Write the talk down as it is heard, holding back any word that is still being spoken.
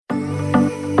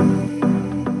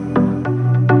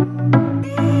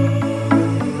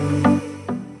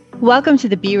Welcome to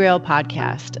the Be Real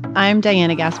podcast. I'm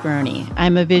Diana Gasparoni.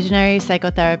 I'm a visionary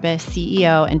psychotherapist,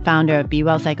 CEO, and founder of Be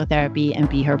Well Psychotherapy and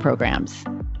Be Her programs.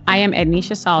 I am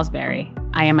Ednisha Salisbury.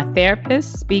 I am a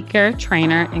therapist, speaker,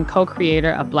 trainer, and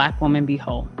co-creator of Black Woman Be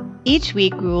Whole. Each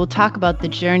week, we will talk about the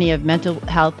journey of mental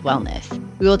health wellness.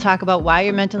 We will talk about why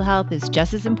your mental health is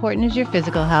just as important as your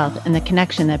physical health and the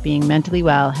connection that being mentally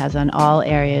well has on all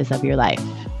areas of your life.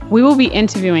 We will be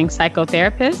interviewing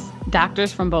psychotherapists,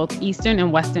 doctors from both Eastern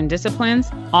and Western disciplines,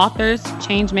 authors,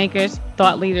 change makers,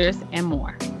 thought leaders, and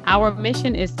more. Our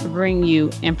mission is to bring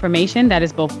you information that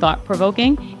is both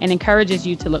thought-provoking and encourages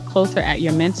you to look closer at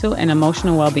your mental and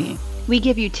emotional well-being. We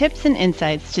give you tips and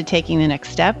insights to taking the next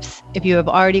steps. If you have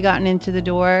already gotten into the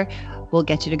door, we'll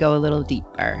get you to go a little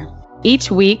deeper.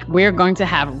 Each week, we're going to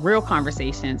have real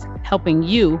conversations, helping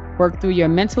you work through your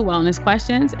mental wellness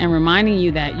questions and reminding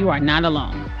you that you are not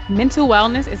alone. Mental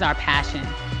wellness is our passion.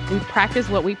 We practice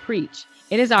what we preach.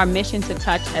 It is our mission to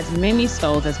touch as many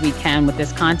souls as we can with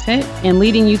this content and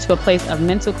leading you to a place of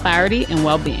mental clarity and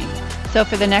well-being. So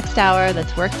for the next hour,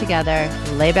 let's work together,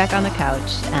 lay back on the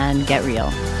couch, and get real.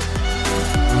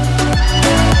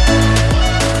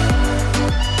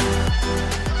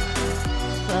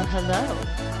 Well, hello.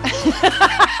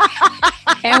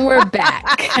 And we're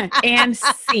back and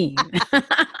seen.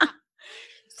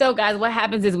 So guys, what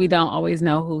happens is we don't always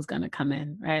know who's going to come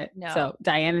in, right? No. So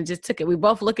Diana just took it. We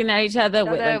both looking at each other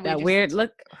with like that weird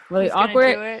look, really Who's gonna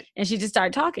awkward. do it? And she just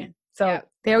started talking. So Yeah.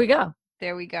 there we go.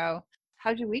 There we go.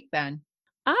 How's your week been?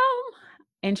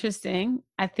 Interesting.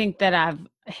 I think that I've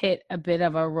hit a bit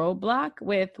of a roadblock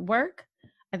with work.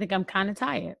 I think I'm kind of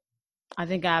tired. I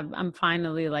think I'm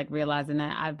finally like realizing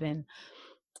that I've been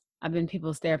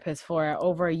people's therapist for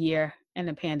over a year in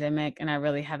the pandemic, and I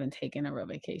really haven't taken a real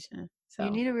vacation. So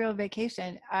You need a real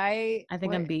vacation. I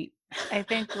think I'm beat. I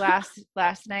think last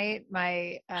night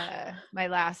my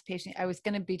last patient, I was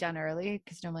going to be done early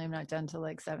because normally I'm not done till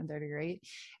like 7:30 or 8.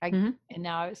 And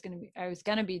now I was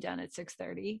going to be done at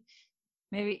 6:30.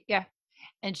 Maybe, yeah.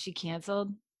 And she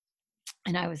canceled.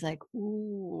 And I was like,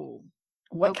 ooh,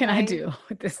 What can I do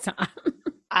at this time?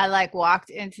 I like walked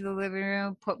into the living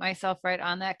room, put myself right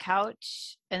on that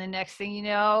couch. And the next thing you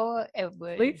know, it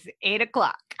was 8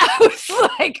 o'clock. I was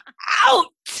like,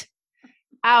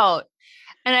 out.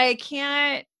 And I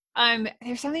can't,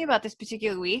 there's something about this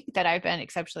particular week that I've been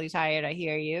exceptionally tired. I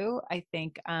hear you. I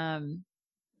think I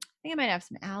might have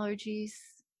some allergies,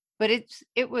 but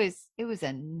it was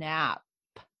a nap.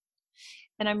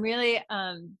 And I'm really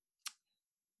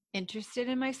interested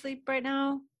in my sleep right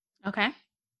now. Okay.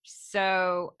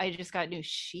 So I just got new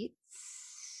sheets.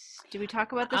 Did we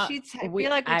talk about the sheets? I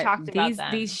feel like we talked about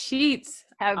them. These sheets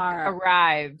have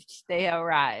arrived. They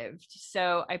arrived.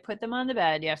 So I put them on the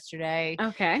bed yesterday.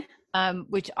 Okay.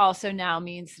 Which also now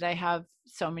means that I have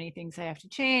so many things I have to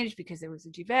change because there was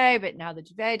a duvet, but now the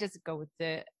duvet doesn't go with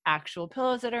the actual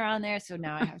pillows that are on there. So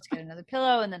now I have to get another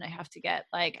pillow, and then I have to get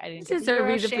like I didn't get the a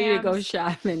reason for you to go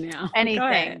shopping now.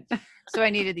 Anything. So I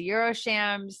needed the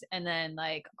Euroshams and then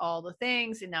like all the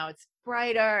things, and now it's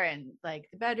brighter and like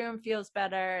the bedroom feels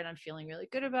better, and I'm feeling really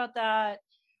good about that.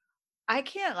 I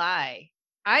can't lie.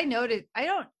 I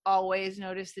don't always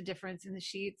notice the difference in the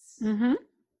sheets. Mm-hmm.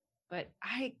 But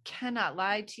I cannot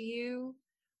lie to you.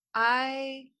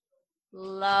 I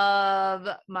love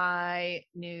my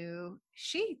new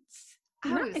sheets.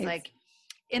 I was like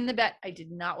in the bed. I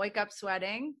did not wake up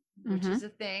sweating, which is a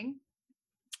thing.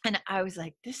 And I was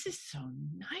like, this is so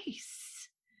nice.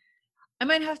 I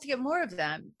might have to get more of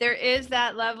them. There is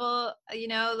that level,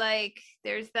 like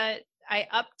there's that. I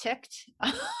upticked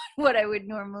what I would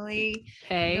normally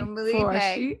pay for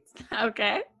sheets.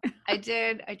 Okay. I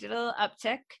did a little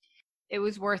uptick. It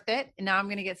was worth it. And now I'm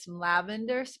going to get some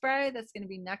lavender spray. That's going to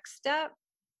be next step.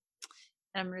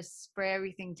 And I'm going to spray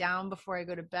everything down before I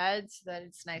go to bed so that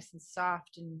it's nice and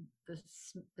soft, and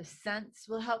the scents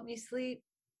will help me sleep.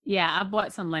 Yeah, I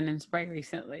bought some linen spray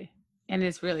recently, and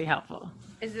it's really helpful.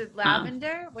 Is it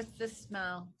lavender? What's the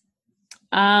smell?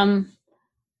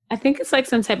 I think it's like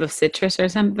some type of citrus or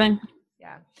something.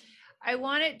 Yeah. I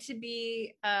want it to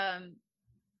be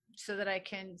so that I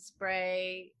can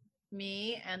spray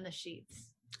me and the sheets.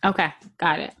 Okay,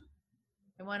 got it.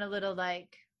 I want a little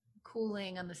like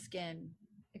cooling on the skin.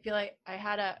 I feel like I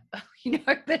had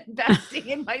I've been investing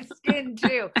in my skin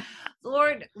too.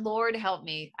 Lord help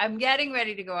me. I'm getting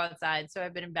ready to go outside, so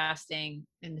I've been investing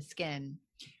in the skin.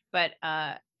 But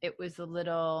it was a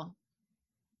little,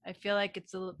 I feel like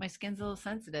my skin's a little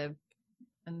sensitive,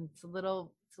 and it's a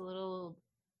little,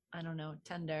 I don't know,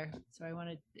 tender. So I want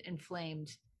it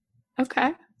inflamed.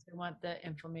 Okay. I want the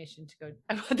inflammation to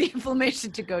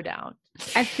go down.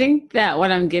 I think that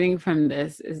what I'm getting from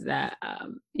this is that,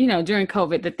 during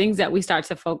COVID, the things that we start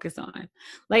to focus on,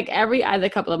 like every either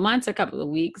couple of months or couple of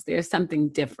weeks, there's something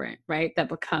different, right? That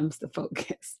becomes the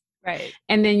focus. Right.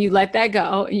 And then you let that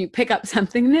go and you pick up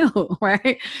something new,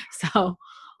 right? So,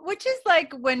 which is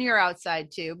like when you're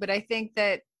outside too. But I think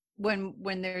that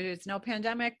when there is no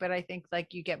pandemic, but I think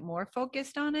like you get more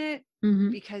focused on it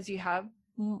because you have,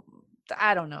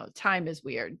 I don't know, time is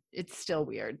weird. It's still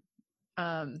weird.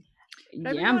 I'm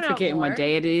forgetting what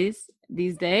day it is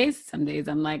these days. Some days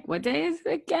I'm like, what day is it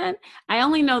again? I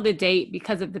only know the date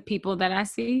because of the people that I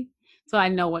see. So I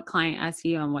know what client I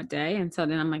see on what day. And so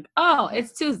then I'm like, oh,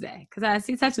 it's Tuesday because I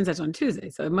see such and such on Tuesday.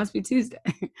 So it must be Tuesday.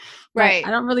 Right.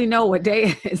 I don't really know what day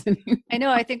it is. I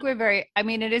know. I think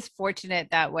it is fortunate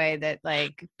that way that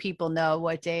like people know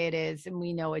what day it is and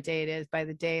we know what day it is by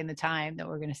the day and the time that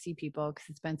we're going to see people because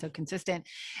it's been so consistent.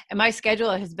 And my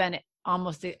schedule has been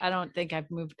I don't think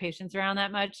I've moved patients around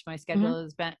that much. My schedule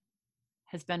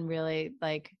has been really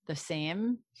like the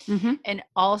same. And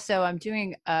also I'm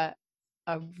doing a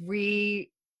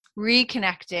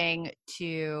reconnecting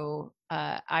to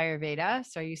Ayurveda.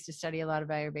 So I used to study a lot of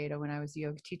Ayurveda when I was a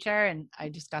yoga teacher, and I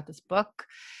just got this book.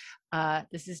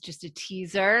 This is just a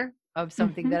teaser of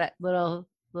something that little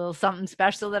something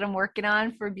special that I'm working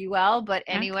on for Be Well. But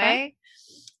anyway,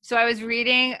 so I was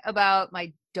reading about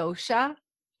my dosha.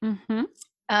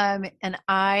 And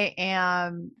I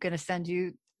am going to send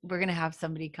you, we're going to have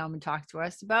somebody come and talk to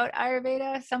us about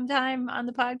Ayurveda sometime on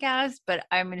the podcast, but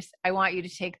I want you to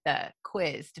take the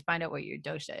quiz to find out what your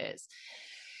dosha is.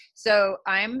 So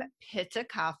I'm Pitta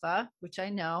Kapha, which I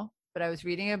know, but I was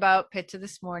reading about Pitta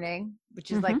this morning,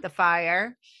 which is like the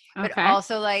fire, but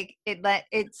also like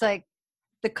it's like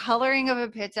the coloring of a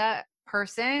Pitta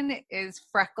person is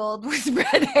freckled with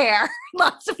red hair,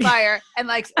 lots of fire, and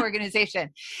likes organization.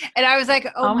 And I was like,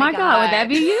 oh my God, would that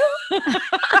be you?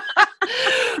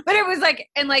 But it was like,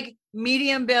 and like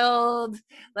medium build,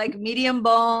 like medium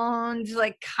boned,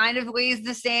 like kind of weighs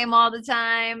the same all the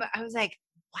time. I was like,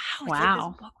 wow. Like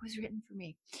this book was written for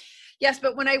me. Yes.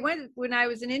 But when I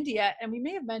was in India, and we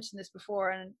may have mentioned this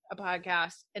before in a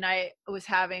podcast, and I was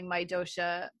having my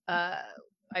dosha,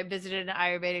 I visited an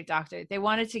Ayurvedic doctor. They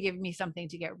wanted to give me something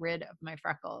to get rid of my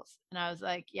freckles. And I was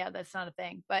like, yeah, that's not a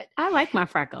thing. But I like my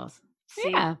freckles.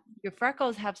 See, your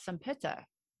freckles have some pitta.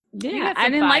 Yeah, I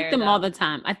didn't like them all the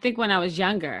time. I think when I was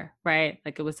younger, right?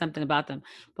 Like it was something about them.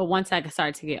 But once I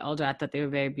started to get older, I thought they were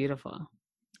very beautiful.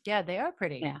 Yeah, they are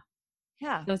pretty.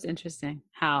 Yeah. So it's interesting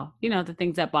how, the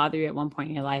things that bother you at one point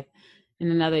in your life,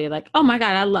 and another you're like, oh my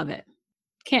God, I love it.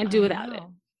 Can't do without it.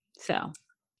 So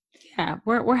yeah,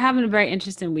 we're having a very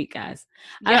interesting week, guys.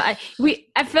 Yeah.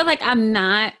 I feel like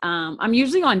I'm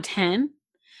usually on 10.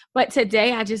 But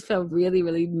today I just feel really,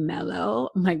 really mellow.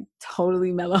 I'm like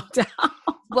totally mellowed down.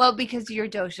 Well, because your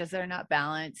doshas are not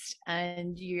balanced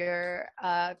and you're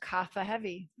kapha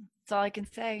heavy. That's all I can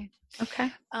say.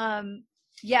 Okay.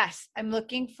 Yes, I'm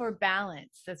looking for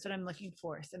balance. That's what I'm looking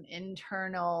for. Some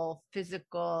internal,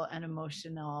 physical, and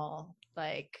emotional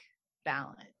like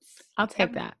balance. I'll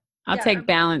take that. I'll take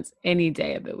balance any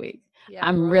day of the week. Yeah,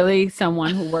 I'm really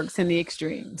someone who works in the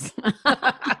extremes.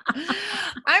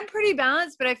 I'm pretty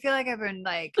balanced, but I feel like I've been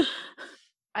like,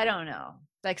 I don't know,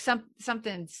 like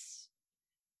something's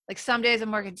like some days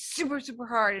I'm working super, super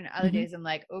hard and other days I'm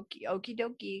like, okie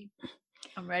dokie.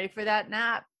 I'm ready for that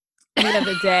nap. The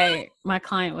other day, my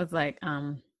client was like,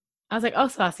 I was like, oh,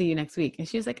 so I'll see you next week. And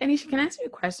she was like, Anisha, can I ask you a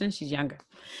question? She's younger.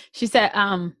 She said,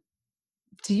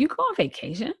 do you go on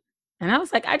vacation? And I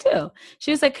was like, I do.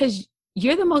 She was like, because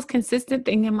you're the most consistent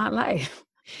thing in my life.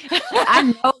 I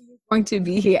know you're going to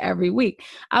be here every week.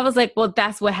 I was like, well,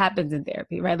 that's what happens in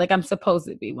therapy, right? Like I'm supposed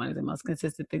to be one of the most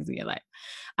consistent things in your life.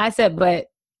 I said, but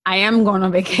I am going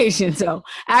on vacation. So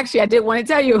actually I did want to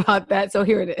tell you about that. So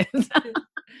here it is.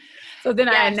 So then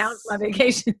I announced my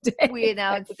vacation day. We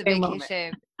announced the vacation.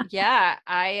 Moment. Yeah,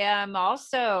 I am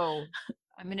also,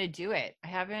 I'm going to do it.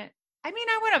 I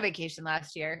went on vacation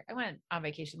last year. I went on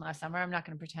vacation last summer. I'm not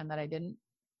going to pretend that I didn't.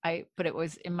 But it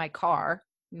was in my car.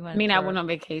 I went on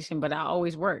vacation, but I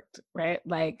always worked, right?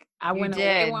 Like I went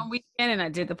away one weekend and I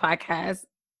did the podcast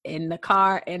in the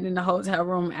car and in the hotel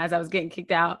room as I was getting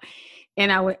kicked out.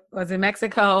 And I was in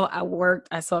Mexico. I worked.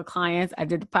 I saw clients. I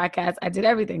did the podcast. I did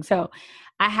everything. So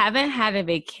I haven't had a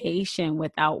vacation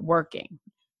without working.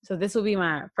 So this will be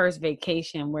my first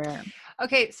vacation where.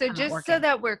 Okay. So just so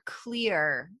that we're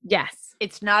clear. Yes.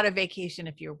 It's not a vacation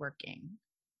if you're working.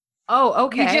 Oh,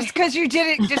 okay. Just because you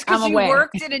did it, just because you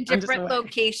worked in a different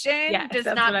location does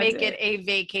not make it a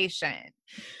vacation.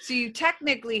 So you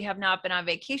technically have not been on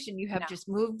vacation. You have just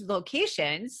moved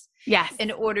locations. Yes. In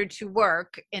order to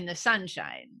work in the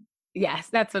sunshine. Yes,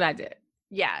 that's what I did.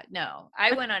 Yeah, no.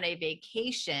 I went on a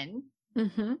vacation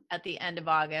at the end of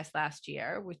August last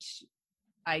year, which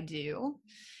I do.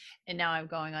 And now I'm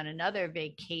going on another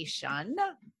vacation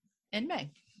in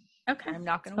May. Okay. I'm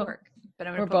not going to work. But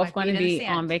we're both going to be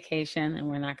on vacation and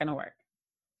we're not going to work.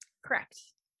 Correct.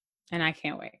 And I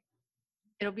can't wait.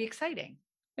 It'll be exciting.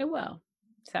 It will.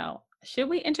 So should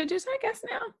we introduce our guest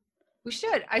now? We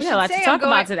should. I should say lots to talk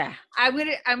about today. I'm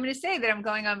gonna say that I'm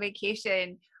going on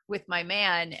vacation with my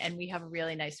man and we have a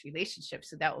really nice relationship.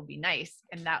 So that will be nice.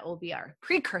 And that will be our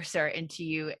precursor into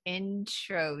you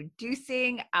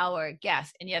introducing our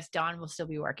guest. And yes, Dawn will still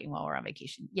be working while we're on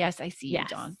vacation. Yes, I see you,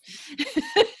 Dawn.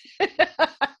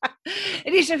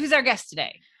 Anisha, who's our guest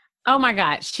today? Oh my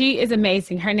God. She is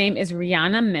amazing. Her name is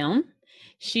Rihanna Milne.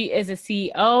 She is a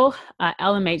CEO,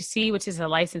 LMHC, which is a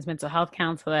licensed mental health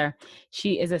counselor.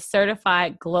 She is a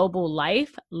certified global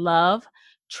life, love,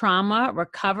 trauma,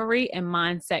 recovery, and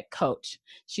mindset coach.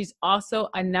 She's also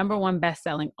a #1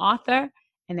 best-selling author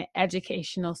and an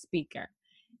educational speaker.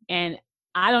 And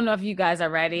I don't know if you guys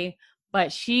are ready,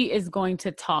 but she is going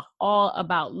to talk all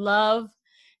about love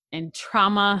and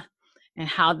trauma and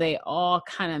how they all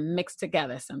kind of mix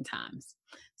together sometimes.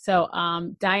 So,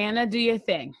 Diana, do your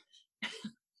thing.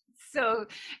 So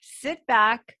sit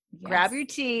back, grab your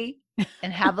tea,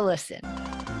 and have a listen.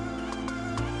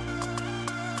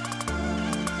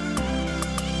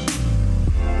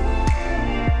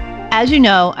 As you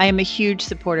know, I am a huge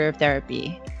supporter of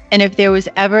therapy. And if there was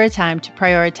ever a time to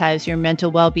prioritize your mental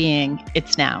well-being,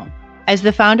 it's now. As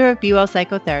the founder of Be Well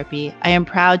Psychotherapy, I am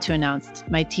proud to announce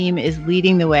my team is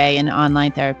leading the way in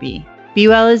online therapy. Be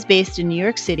Well is based in New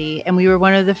York City, and we were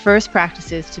one of the first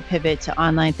practices to pivot to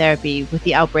online therapy with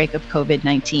the outbreak of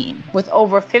COVID-19. With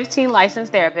over 15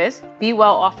 licensed therapists, Be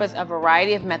Well offers a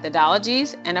variety of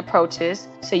methodologies and approaches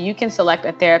so you can select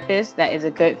a therapist that is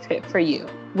a good fit for you.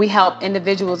 We help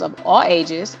individuals of all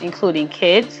ages, including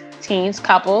kids, teens,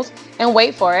 couples, and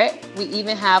wait for it, we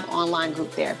even have online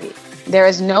group therapy. There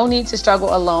is no need to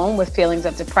struggle alone with feelings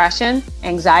of depression,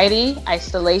 anxiety,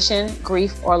 isolation,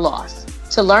 grief, or loss.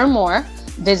 To learn more,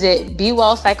 visit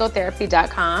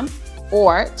BeWellPsychotherapy.com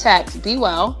or text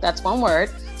BeWell, that's one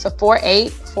word, to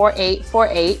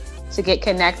 484848 to get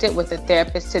connected with a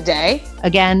therapist today.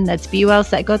 Again, that's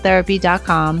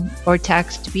BeWellPsychotherapy.com or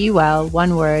text BeWell,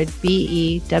 one word,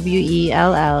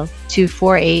 BeWell, to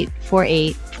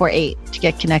 484848 to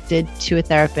get connected to a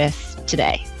therapist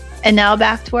today. And now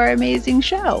back to our amazing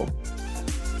show.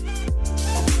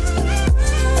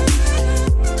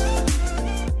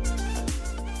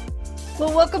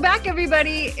 Well, welcome back,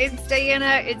 everybody. It's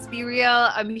Diana. It's Be Real.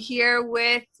 I'm here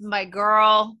with my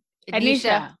girl,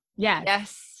 Anisha.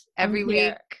 Yes. Every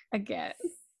week. Again.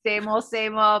 Same old.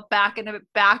 Back at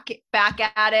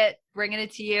it. Bringing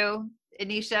it to you,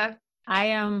 Anisha.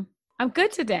 I'm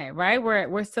good today, right?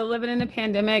 We're still living in a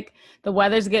pandemic. The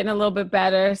weather's getting a little bit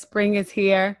better. Spring is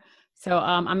here. So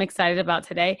I'm excited about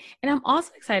today. And I'm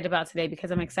also excited about today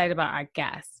because I'm excited about our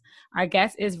guest. Our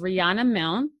guest is Rihanna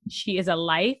Milne. She is a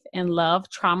life and love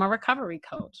trauma recovery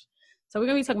coach. So we're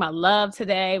going to be talking about love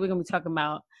today. We're going to be talking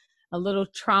about a little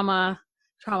trauma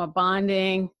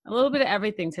bonding, a little bit of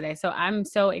everything today. So I'm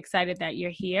so excited that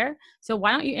you're here. So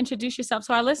why don't you introduce yourself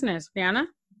to our listeners, Rihanna?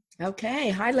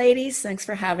 Okay. Hi, ladies. Thanks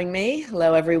for having me.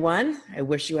 Hello, everyone. I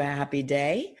wish you a happy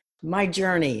day. My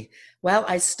journey. Well,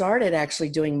 I started actually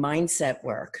doing mindset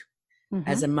work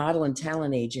as a model and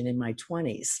talent agent in my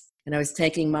 20s. And I was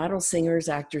taking model singers,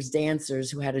 actors, dancers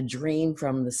who had a dream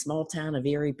from the small town of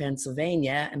Erie,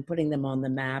 Pennsylvania, and putting them on the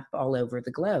map all over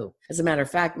the globe. As a matter of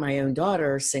fact, my own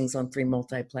daughter sings on 3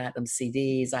 multi-platinum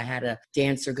CDs. I had a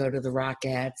dancer go to the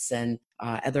Rockettes and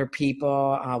other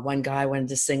people. One guy wanted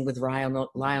to sing with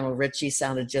Lionel Richie,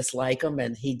 sounded just like him,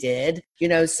 and he did.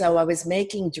 So I was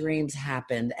making dreams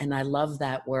happen, and I love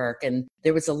that work. And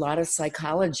there was a lot of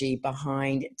psychology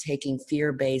behind taking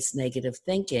fear-based negative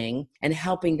thinking and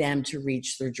helping them to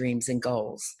reach their dreams and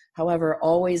goals. However,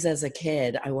 always as a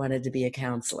kid, I wanted to be a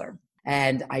counselor.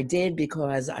 And I did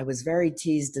because I was very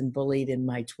teased and bullied in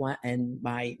my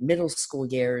middle school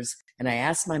years. And I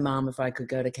asked my mom if I could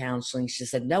go to counseling. She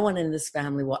said, no one in this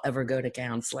family will ever go to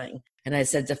counseling. And I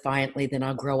said defiantly, then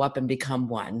I'll grow up and become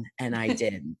one. And I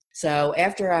did. So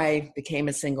after I became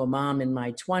a single mom in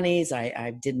my 20s,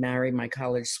 I did marry my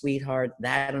college sweetheart.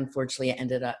 That unfortunately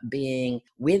ended up being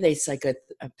with a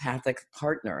psychopathic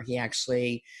partner. He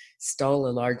actually stole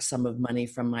a large sum of money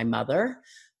from my mother.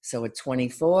 So at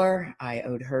 24, I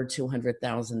owed her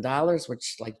 $200,000,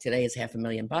 which like today is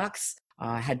 $500,000.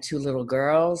 I had 2 little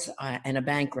girls and a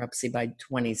bankruptcy by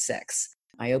 26.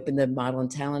 I opened the Model and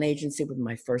Talent Agency with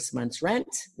my first month's rent.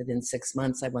 Within 6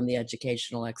 months, I won the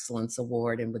Educational Excellence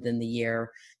Award, and within the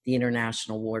year, the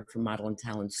International Award for Model and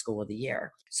Talent School of the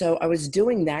Year. So I was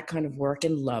doing that kind of work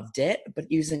and loved it,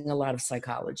 but using a lot of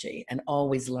psychology, and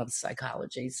always loved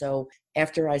psychology. So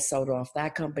after I sold off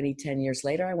that company 10 years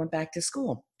later, I went back to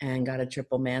school and got a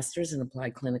triple master's in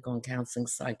applied clinical and counseling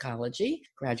psychology,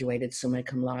 graduated summa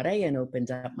cum laude, and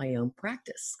opened up my own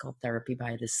practice called Therapy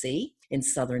by the Sea in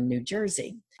southern New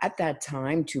Jersey. At that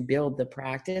time, to build the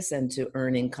practice and to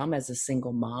earn income as a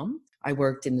single mom, I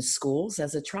worked in the schools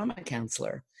as a trauma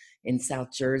counselor in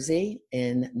South Jersey,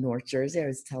 in North Jersey. I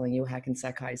was telling you,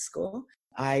 Hackensack High School.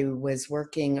 I was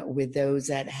working with those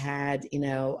that had,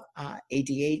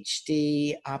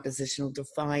 ADHD, oppositional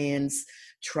defiance,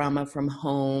 trauma from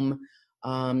home.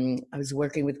 I was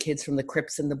working with kids from the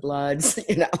Crips and the Bloods.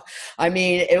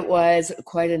 It was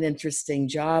quite an interesting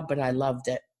job, but I loved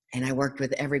it. And I worked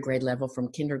with every grade level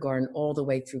from kindergarten all the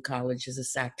way through college as a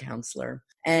SAC counselor.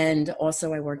 And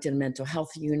also I worked in a mental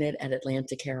health unit at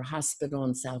Atlantic Care Hospital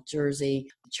in South Jersey,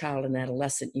 child and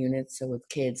adolescent unit, so with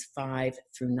kids 5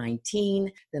 through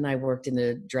 19. Then I worked in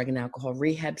the drug and alcohol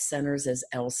rehab centers as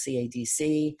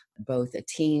LCADC, both a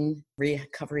teen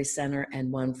recovery center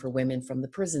and one for women from the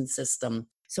prison system.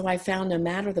 So I found no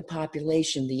matter the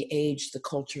population, the age, the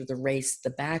culture, the race,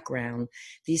 the background,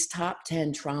 these top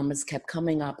 10 traumas kept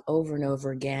coming up over and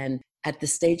over again at the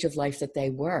stage of life that they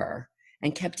were,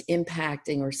 and kept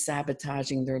impacting or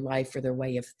sabotaging their life or their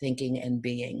way of thinking and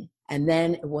being. And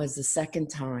then it was the second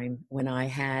time when I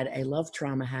had a love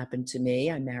trauma happen to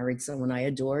me. I married someone I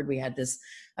adored. We had this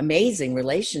amazing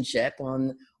relationship.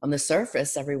 On the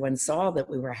surface, everyone saw that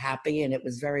we were happy and it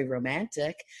was very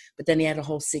romantic, but then he had a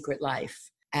whole secret life.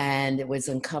 And it was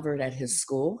uncovered at his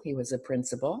school. He was a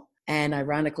principal. And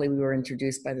ironically, we were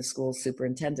introduced by the school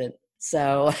superintendent.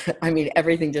 So,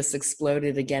 everything just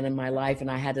exploded again in my life. And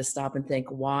I had to stop and think,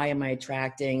 why am I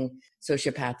attracting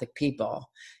sociopathic people?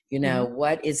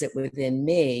 What is it within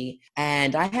me?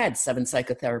 And I had 7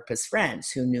 psychotherapist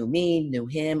friends who knew me, knew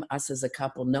him, us as a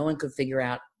couple. No one could figure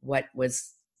out what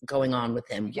was going on with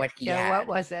him, what he had. What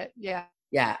was it? Yeah.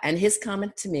 Yeah. And his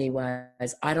comment to me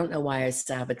was, I don't know why I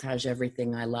sabotage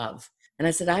everything I love. And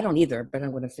I said, I don't either, but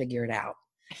I'm going to figure it out.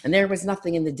 And there was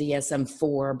nothing in the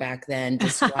DSM-4 back then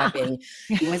describing,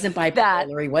 he wasn't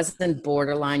bipolar, he wasn't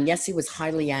borderline. Yes, he was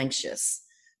highly anxious,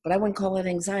 but I wouldn't call it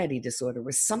anxiety disorder. It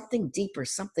was something deeper,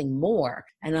 something more.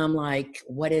 And I'm like,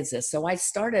 what is this? So I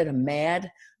started a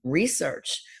mad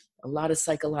research, a lot of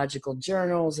psychological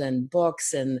journals and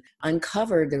books, and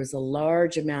uncovered there was a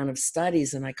large amount of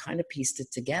studies, and I kind of pieced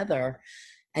it together.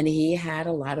 And he had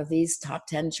a lot of these top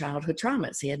 10 childhood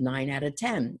traumas. He had 9 out of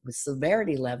 10 with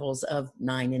severity levels of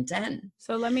 9 and 10.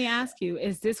 So let me ask you,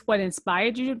 is this what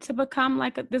inspired you to become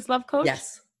like this love coach?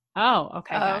 Yes. Oh,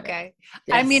 okay. Okay.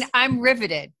 Yes. I'm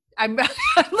riveted. I'm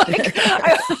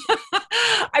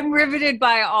riveted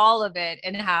by all of it,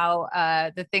 and how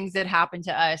the things that happen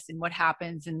to us and what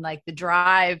happens, and like the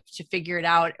drive to figure it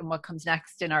out and what comes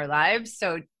next in our lives.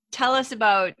 So tell us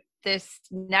about this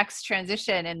next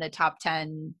transition in the top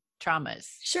 10 traumas.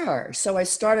 Sure. So I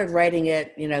started writing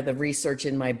it, the research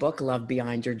in my book, Love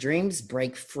Beyond Your Dreams,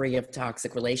 Break Free of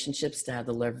Toxic Relationships to Have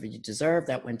the Love You Deserve.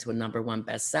 That went to a #1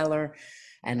 bestseller.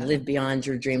 And Live Beyond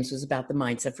Your Dreams was about the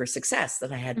mindset for success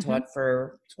that I had taught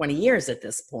for 20 years at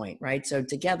this point, right? So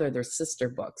together they're sister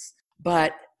books.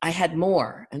 But I had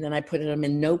more, and then I put them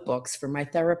in notebooks for my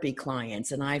therapy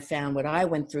clients. And I found what I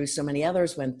went through, so many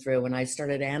others went through, and I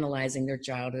started analyzing their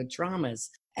childhood traumas.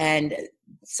 And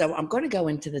so I'm going to go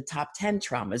into the top 10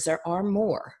 traumas. There are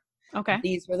more. Okay.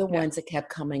 These were the ones that kept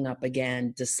coming up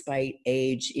again, despite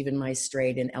age. Even my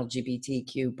straight and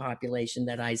LGBTQ population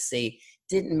that I see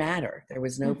didn't matter. There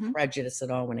was no prejudice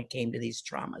at all when it came to these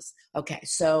traumas. Okay,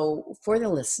 so for the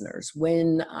listeners,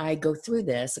 when I go through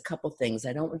this, a couple things.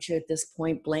 I don't want you at this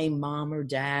point blame mom or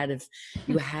dad if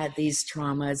you had these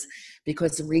traumas,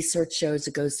 because the research shows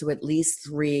it goes through at least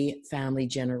 3 family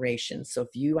generations. So if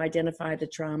you identify the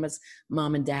traumas,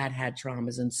 mom and dad had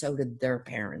traumas, and so did their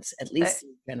parents, at least 3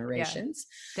 generations.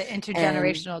 Yeah. The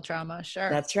intergenerational trauma, sure.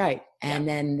 That's right. And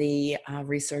then the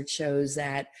research shows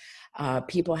that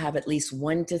people have at least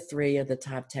 1 to 3 of the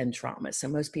top 10 traumas. So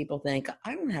most people think,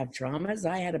 I don't have traumas.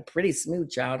 I had a pretty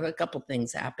smooth childhood. A couple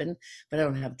things happened, but I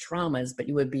don't have traumas. But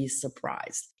you would be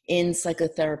surprised. In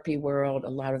psychotherapy world, a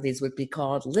lot of these would be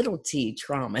called little t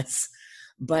traumas.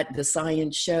 But the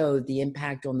science showed the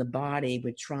impact on the body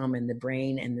with trauma in the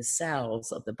brain and the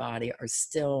cells of the body are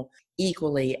still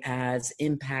equally as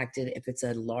impacted if it's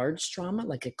a large trauma,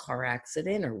 like a car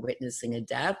accident or witnessing a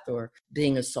death or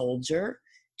being a soldier,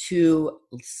 to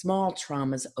small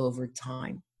traumas over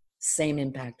time. Same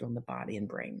impact on the body and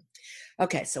brain.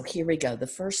 Okay, so here we go. The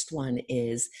first one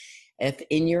is if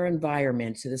in your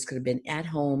environment, so this could have been at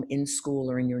home, in school,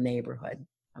 or in your neighborhood,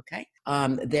 okay,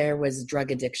 there was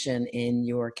drug addiction in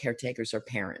your caretakers or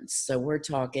parents. So we're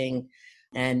talking,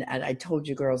 and I told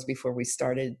you girls before we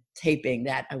started taping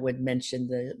that I would mention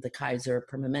the Kaiser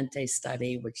Permanente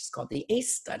study, which is called the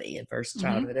ACE study, Adverse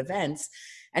Childhood Events,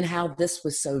 and how this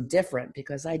was so different,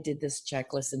 because I did this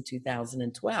checklist in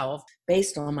 2012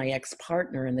 based on my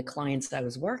ex-partner and the clients I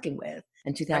was working with.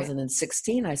 In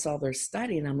 2016, I saw their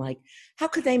study and I'm like, how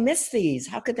could they miss these?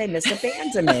 How could they miss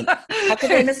abandonment? How could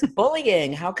they miss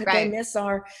bullying? How could they miss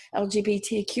our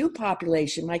LGBTQ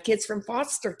population? My kids from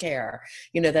foster care,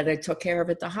 that I took care of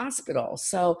at the hospital.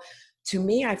 So to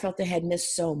me, I felt they had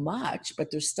missed so much,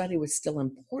 but their study was still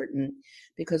important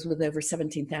because with over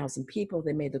 17,000 people,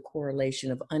 they made the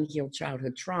correlation of unhealed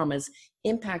childhood traumas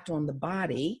impact on the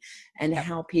body and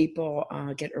how people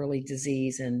get early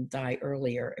disease and die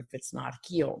earlier if it's not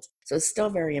healed. So it's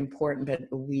still very important, but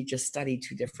we just studied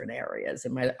two different areas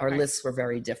and our lists were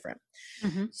very different.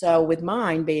 So with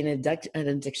mine being an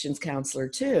addictions counselor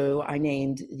too, I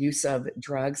named use of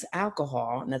drugs,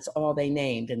 alcohol, and that's all they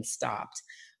named and stopped.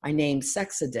 I named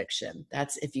sex addiction.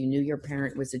 That's if you knew your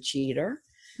parent was a cheater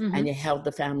and you held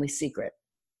the family secret.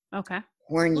 Okay.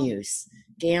 Porn use,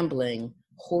 gambling,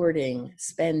 hoarding,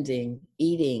 spending,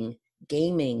 eating,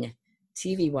 gaming,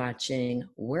 TV watching,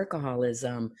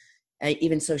 workaholism,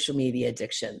 even social media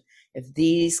addiction. If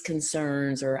these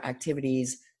concerns or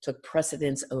activities took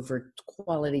precedence over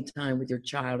quality time with your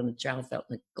child and the child felt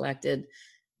neglected,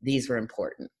 these were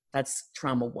important. That's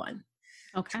trauma 1.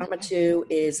 Okay. Trauma 2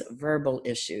 is verbal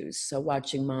issues. So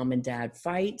watching mom and dad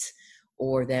fight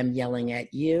or them yelling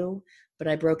at you. But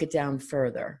I broke it down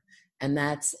further. And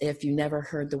that's if you never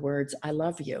heard the words, I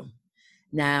love you.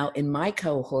 Now, in my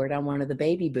cohort, I'm one of the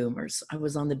baby boomers. I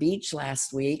was on the beach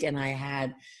last week and I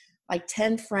had like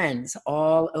 10 friends,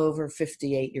 all over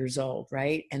 58 years old,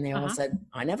 right? And they all said,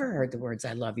 I never heard the words,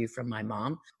 I love you from my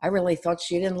mom. I really thought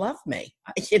she didn't love me,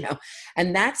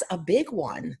 and that's a big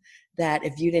one. That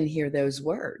if you didn't hear those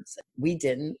words, we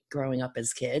didn't growing up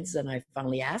as kids. And I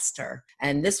finally asked her,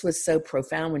 and this was so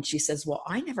profound when she says, well,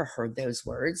 I never heard those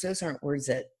words. Those aren't words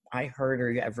that I heard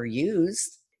or ever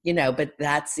used, but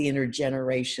that's the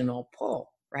intergenerational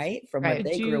pull, right? From what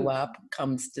they grew up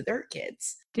comes to their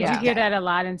kids. Did you hear that a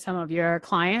lot in some of your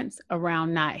clients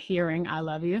around not hearing I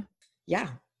love you? Yeah.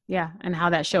 Yeah. And how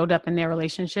that showed up in their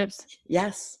relationships?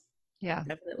 Yes. Yeah.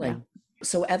 Definitely. Yeah.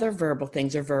 So other verbal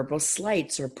things are verbal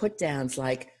slights or put downs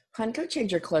like, hon, go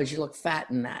change your clothes. You look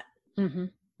fat in that.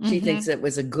 She thinks it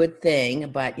was a good thing,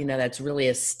 but that's really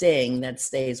a sting that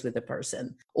stays with the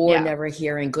person. Or never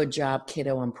hearing, good job,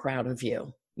 kiddo, I'm proud of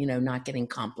you. Not getting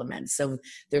compliments. So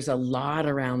there's a lot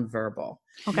around verbal.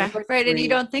 Okay. Right. And you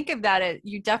don't think of that.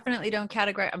 You definitely don't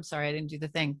categorize. I'm sorry, I didn't do the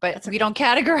thing, but we don't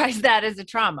categorize that as a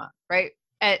trauma, right?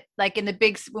 Like in the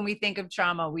big, when we think of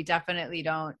trauma, we definitely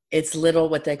don't. It's little,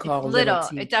 what they call little.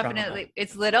 It definitely, trauma.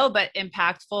 It's little, but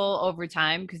impactful over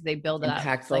time because they build up.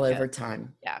 Impactful over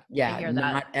time. Yeah. Yeah.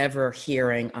 Not ever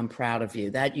hearing, I'm proud of you.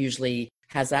 That usually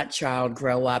has that child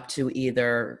grow up to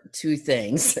either two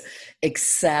things,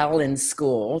 excel in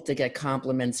school to get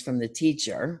compliments from the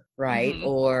teacher, right?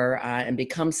 Or, and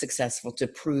become successful to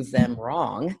prove them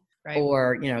wrong. Right.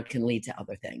 Or, it can lead to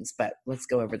other things, but let's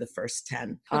go over the first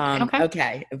 10.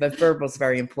 Okay. But verbal is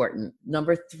very important.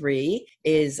 Number 3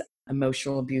 is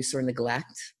emotional abuse or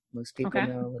neglect. Most people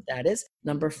know what that is.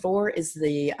 Number 4 is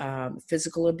the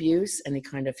physical abuse, any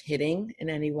kind of hitting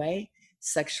in any way,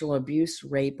 sexual abuse,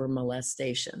 rape, or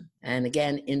molestation. And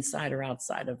again, inside or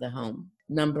outside of the home.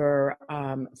 Number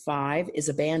 5 is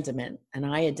abandonment. And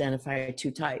I identify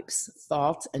 2 types,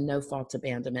 fault and no fault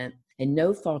abandonment. And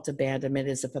no fault abandonment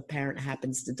is if a parent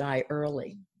happens to die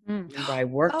early. Remember, I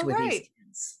worked with these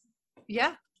kids.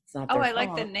 Yeah. It's not their fault.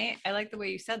 Like the name. I like the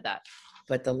way you said that.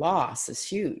 But the loss is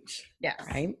huge. Yeah.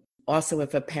 Right. Also,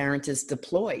 if a parent is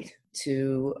deployed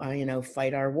to,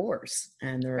 fight our wars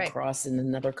and they're across in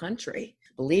another country.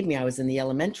 Believe me, I was in the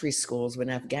elementary schools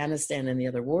when Afghanistan and the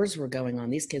other wars were going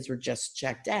on. These kids were just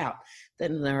checked out.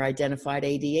 Then they're identified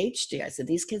ADHD. I said,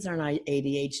 these kids aren't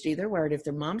ADHD. They're worried if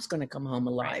their mom's going to come home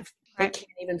alive. They can't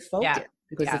even focus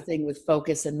because the thing with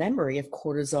focus and memory, if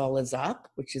cortisol is up,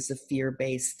 which is a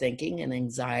fear-based thinking and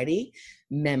anxiety,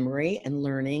 memory and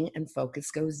learning and focus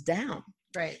goes down.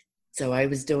 Right. So I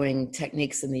was doing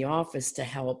techniques in the office to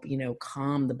help,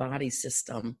 calm the body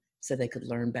system so they could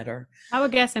learn better. I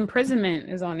would guess imprisonment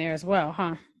is on there as well,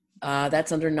 huh?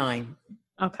 That's under 9.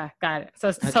 Okay, got it. So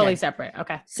it's totally separate.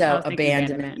 Okay. So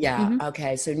abandonment. Yeah. Mm-hmm.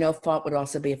 Okay. So no fault would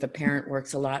also be if a parent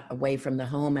works a lot away from the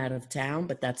home, out of town,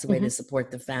 but that's a way to support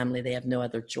the family. They have no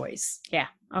other choice. Yeah.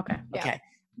 Okay. Okay.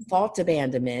 Yeah. Fault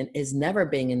abandonment is never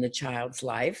being in the child's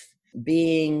life,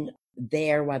 being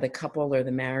there while the couple or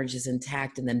the marriage is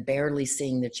intact and then barely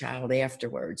seeing the child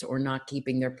afterwards, or not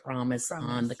keeping their promise.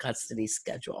 On the custody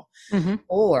schedule.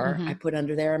 Or I put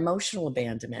under there emotional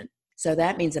abandonment. So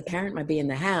that means a parent might be in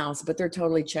the house, but they're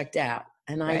totally checked out.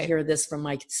 And I hear this from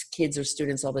my kids or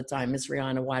students all the time. Miss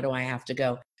Rihanna, why do I have to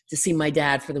go to see my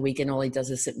dad for the weekend? All he does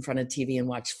is sit in front of TV and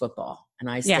watch football. And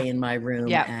I stay in my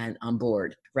room and I'm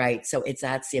bored, right? So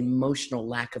that's the emotional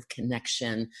lack of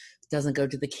connection. Doesn't go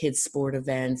to the kids' sport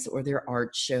events or their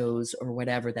art shows or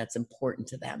whatever that's important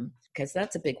to them. Okay, so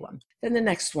that's a big one. Then the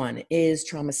next one is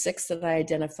trauma 6 that I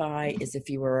identify is if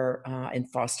you were in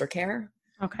foster care.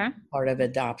 Okay. Part of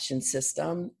adoption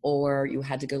system, or you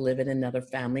had to go live in another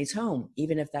family's home.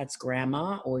 Even if that's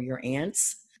grandma or your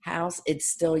aunt's house, it's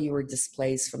still you were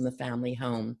displaced from the family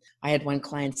home. I had one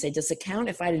client say, does it count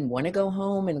if I didn't want to go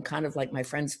home and kind of like my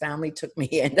friend's family took me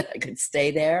in, I could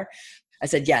stay there? I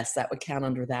said, yes, that would count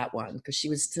under that one, because she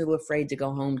was too afraid to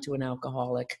go home to an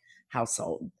alcoholic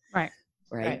household.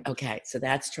 Right. Okay. So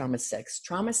that's trauma 6.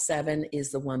 Trauma 7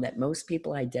 is the one that most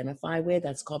people identify with.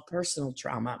 That's called personal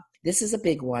trauma. This is a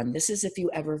big one. This is if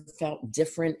you ever felt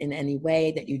different in any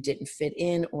way, that you didn't fit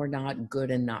in or not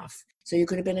good enough. So you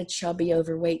could have been a chubby,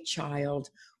 overweight child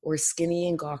or a skinny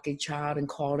and gawky child and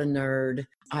called a nerd.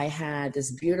 I had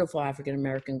this beautiful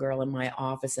African-American girl in my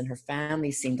office and her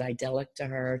family seemed idyllic to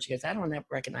her. She goes, I don't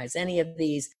recognize any of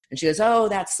these. And she goes, oh,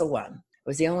 that's the one. I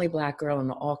was the only Black girl in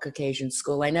the all Caucasian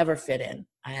school. I never fit in.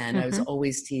 And I was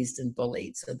always teased and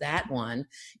bullied. So that one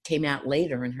came out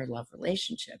later in her love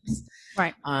relationships.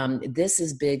 Right. This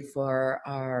is big for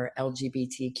our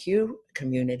LGBTQ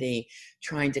community,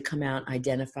 trying to come out and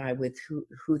identify with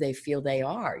who they feel they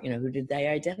are. You know, who did they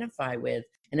identify with?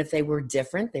 And if they were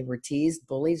different, they were teased,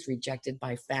 bullied, rejected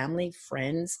by family,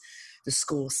 friends, the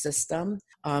school system.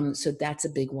 So that's a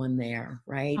big one there,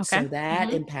 right? Okay. So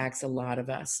that impacts a lot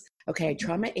of us. Okay,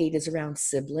 trauma 8 is around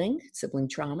sibling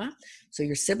trauma. So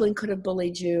your sibling could have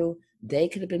bullied you. They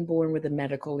could have been born with a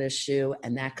medical issue,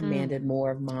 and that commanded more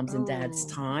of mom's and dad's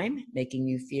time, making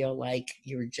you feel like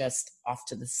you're just off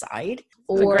to the side.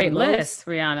 Or a great list,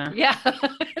 Rihanna. Yeah.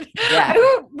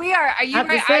 We are. Are you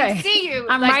right? I see you.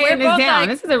 I'm writing this down.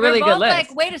 This is a really good list.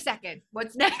 Like, wait a second.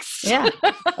 What's next? Yeah.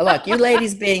 Look, you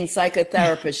ladies being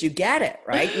psychotherapists, you get it,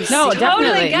 right? You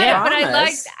definitely get it.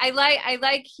 But I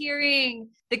like hearing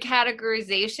the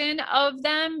categorization of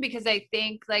them, because I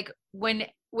think like when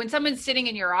someone's sitting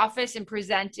in your office and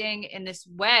presenting in this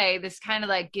way, this kind of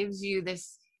like gives you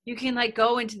this, you can like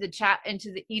go into the chat,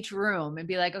 into each room and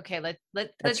be like, okay, let's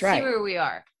see where we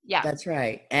are. Yeah, that's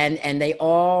right. And they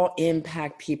all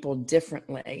impact people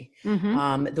differently.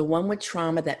 The one with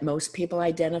trauma that most people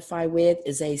identify with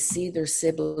is they see their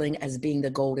sibling as being the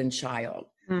golden child.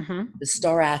 The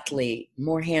star athlete,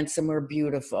 more handsome or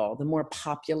beautiful, the more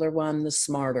popular one, the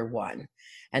smarter one.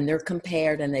 And they're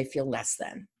compared and they feel less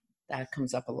than. That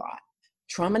comes up a lot.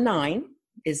 Trauma 9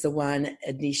 is the one,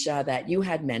 Anisha, that you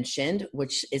had mentioned,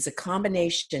 which is a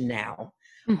combination now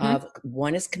of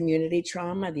one is community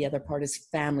trauma, the other part is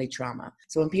family trauma.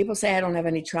 So when people say I don't have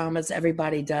any traumas,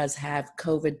 everybody does have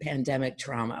COVID pandemic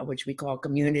trauma, which we call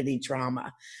community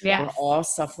trauma. Yes. We're all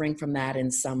suffering from that in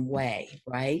some way,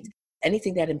 right?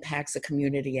 Anything that impacts the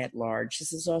community at large.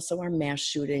 This is also our mass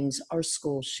shootings, our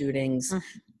school shootings,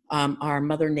 our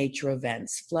Mother Nature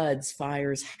events, floods,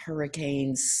 fires,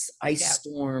 hurricanes, ice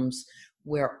storms,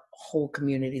 where whole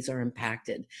communities are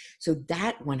impacted. So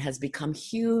that one has become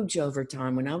huge over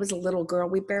time. When I was a little girl,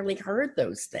 we barely heard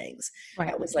those things. Right.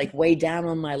 That was like way down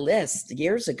on my list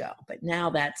years ago. But now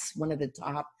that's one of the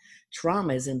top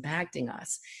traumas impacting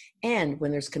us. And when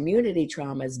there's community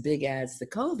trauma as big as the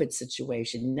COVID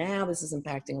situation, now this is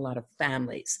impacting a lot of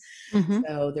families.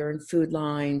 So they're in food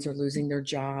lines or losing their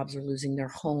jobs or losing their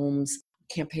homes,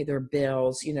 can't pay their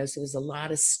bills, so there's a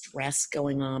lot of stress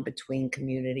going on between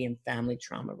community and family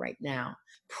trauma right now.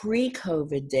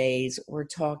 Pre-COVID days, we're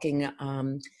talking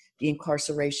the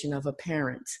incarceration of a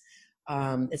parent.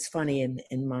 It's funny,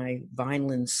 in my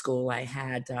Vineland school, I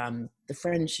had the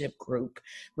friendship group,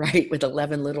 right, with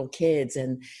 11 little kids,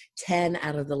 and 10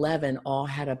 out of the 11 all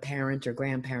had a parent or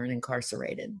grandparent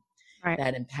incarcerated. Right.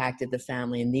 That impacted the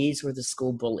family, and these were the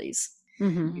school bullies.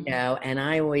 And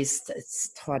I always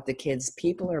taught the kids,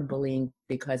 people are bullying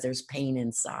because there's pain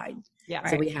inside. Yeah.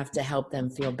 So we have to help them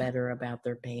feel better about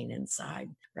their pain inside,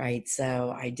 right?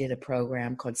 So I did a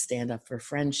program called Stand Up for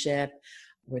Friendship,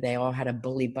 where they all had a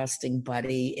bully busting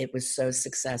buddy. It was so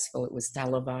successful. It was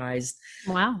televised.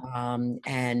 Wow.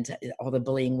 And all the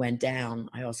bullying went down.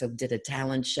 I also did a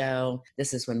talent show.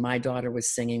 This is when my daughter was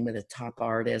singing with a top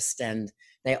artist, and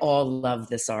they all loved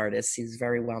this artist. He was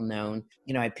very well known.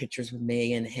 You know, I had pictures with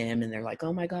me and him, and they're like,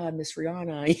 oh my God, Miss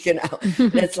Rihanna, you know.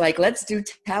 It's like, let's do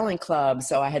talent club.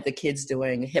 So I had the kids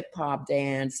doing hip hop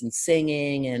dance and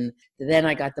singing. And then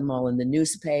I got them all in the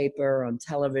newspaper, on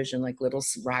television, like little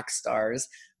rock stars.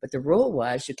 But the rule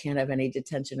was you can't have any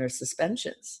detention or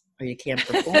suspensions, or you can't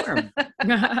perform. I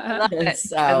love it.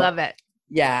 So, I love it.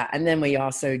 yeah. And then we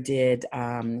also did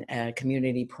a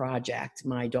community project.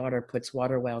 My daughter puts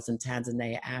water wells in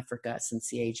Tanzania, Africa since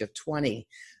the age of 20.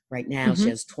 Right now, she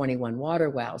has 21 water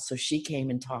wells. So she came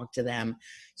and talked to them.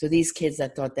 So these kids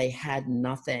that thought they had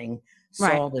nothing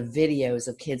saw the videos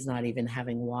of kids not even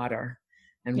having water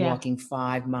and walking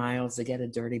 5 miles to get a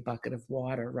dirty bucket of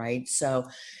water, right? So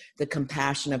the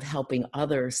compassion of helping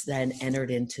others then entered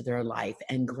into their life,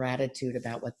 and gratitude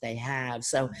about what they have.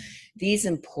 So these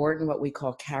important, what we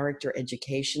call character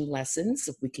education lessons,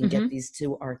 if we can get these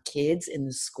to our kids in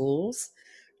the schools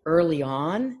early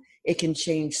on, it can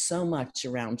change so much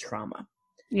around trauma.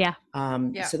 Yeah.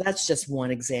 So that's just one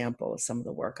example of some of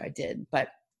the work I did. But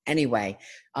anyway,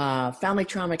 family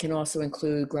trauma can also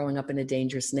include growing up in a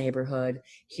dangerous neighborhood,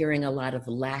 hearing a lot of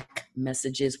lack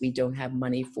messages. We don't have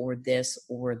money for this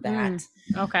or that.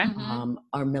 Okay.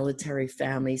 Our military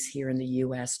families here in the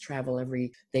U.S.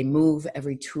 they move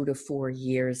every 2 to 4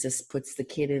 years. This puts the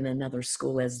kid in another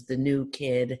school as the new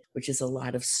kid, which is a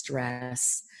lot of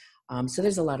stress. So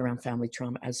there's a lot around family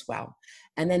trauma as well.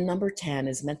 And then number 10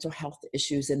 is mental health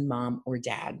issues in mom or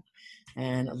dad.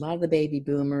 And a lot of the baby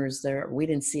boomers we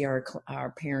didn't see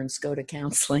our parents go to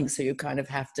counseling, so you kind of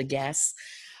have to guess.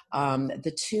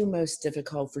 The two most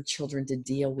difficult for children to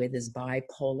deal with is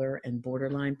bipolar and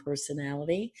borderline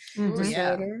personality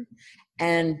disorder.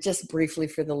 And just briefly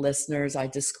for the listeners, I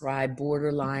describe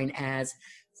borderline as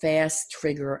fast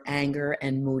trigger anger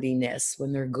and moodiness.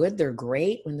 When they're good, they're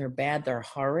great. When they're bad, they're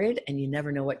horrid, and you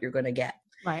never know what you're going to get.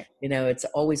 Right. You know, it's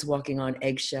always walking on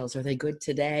eggshells. Are they good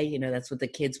today? You know, that's what the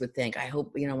kids would think. I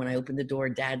hope, you know, when I open the door,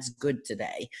 dad's good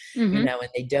today, you know, and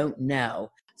they don't know.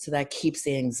 So that keeps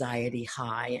the anxiety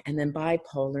high. And then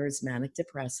bipolar is manic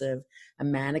depressive. A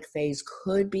manic phase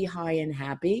could be high and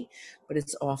happy, but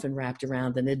it's often wrapped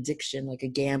around an addiction, like a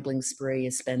gambling spree,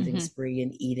 a spending spree,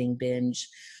 an eating binge.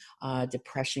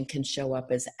 Depression can show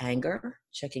up as anger,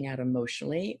 checking out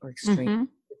emotionally, or extreme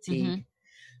fatigue.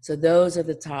 So those are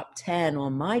the top 10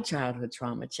 on my childhood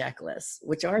trauma checklist,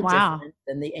 which are different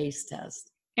than the ACE test.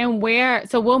 And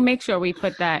so we'll make sure we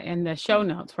put that in the show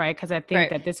notes, right? Because I think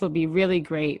that this would be really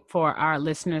great for our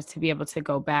listeners to be able to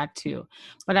go back to.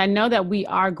 But I know that we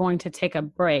are going to take a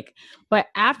break. But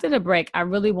after the break, I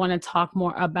really want to talk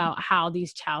more about how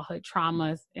these childhood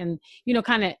traumas and, you know,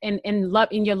 kind of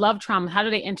in your love trauma, how do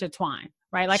they intertwine?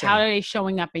 Right? Like, how are they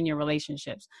showing up in your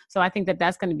relationships? So I think that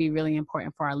that's going to be really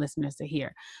important for our listeners to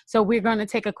hear. So we're going to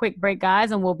take a quick break,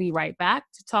 guys, and we'll be right back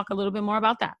to talk a little bit more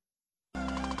about that.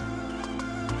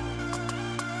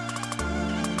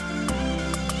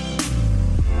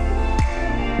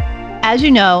 As you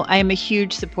know, I am a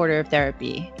huge supporter of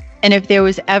therapy. And if there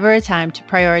was ever a time to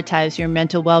prioritize your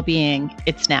mental well-being,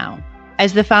 it's now.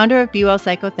 As the founder of Be Well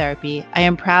Psychotherapy, I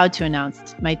am proud to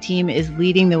announce my team is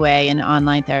leading the way in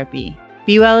online therapy.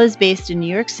 Be Well is based in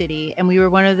New York City, and we were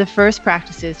one of the first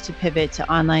practices to pivot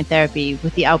to online therapy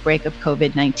with the outbreak of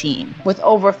COVID-19. With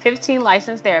over 15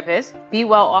 licensed therapists, Be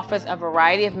Well offers a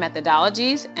variety of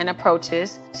methodologies and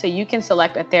approaches so you can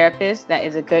select a therapist that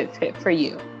is a good fit for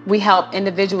you. We help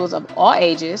individuals of all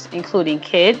ages, including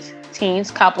kids,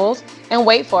 teens, couples, and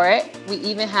wait for it, we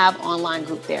even have online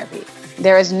group therapy.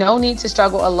 There is no need to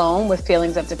struggle alone with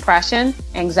feelings of depression,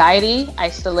 anxiety,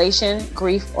 isolation,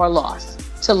 grief, or loss.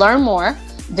 To learn more,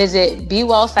 visit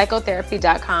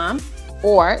BeWellPsychotherapy.com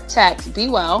or text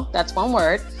BeWell, that's one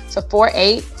word, to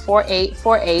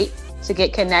 484848 to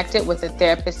get connected with a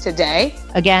therapist today.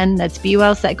 Again, that's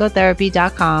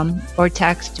BeWellPsychotherapy.com or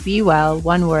text BeWell,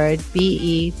 one word,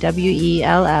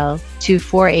 BeWell, to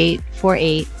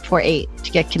 484848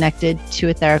 to get connected to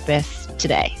a therapist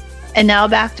today. And now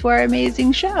back to our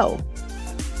amazing show.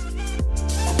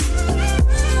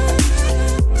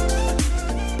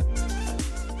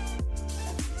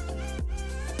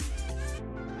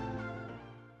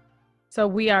 So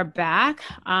we are back.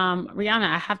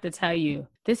 Rihanna, I have to tell you,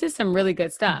 this is some really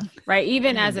good stuff, right?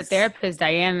 Even as a therapist,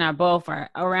 Diane and I both are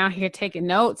around here taking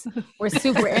notes. We're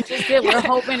super interested. We're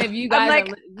hoping if you guys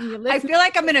I feel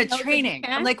like I'm in a training.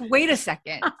 I'm like, wait a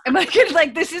second. I'm like,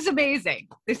 this is amazing.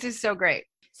 This is so great.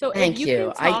 So thank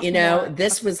you. More,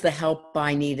 this was the help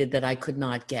I needed that I could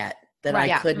not get, that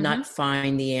I could not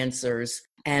find the answers.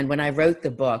 And when I wrote the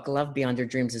book, Love Beyond Your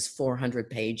Dreams is 400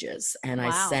 pages. And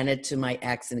I sent it to my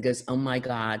ex and he goes, oh my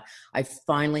God, I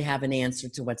finally have an answer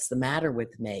to what's the matter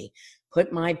with me.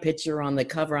 Put my picture on the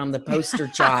cover. I'm the poster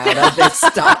child of this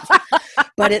stuff.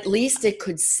 But at least it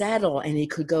could settle and he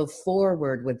could go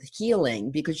forward with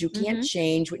healing, because you can't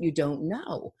change what you don't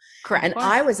know. Correct. And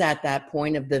I was at that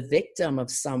point of the victim of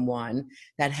someone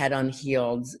that had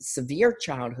unhealed severe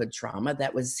childhood trauma.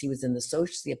 He was in the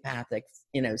sociopathic,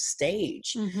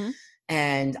 stage.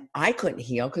 And I couldn't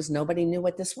heal because nobody knew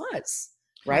what this was.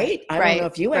 Right? I don't know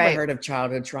if you ever heard of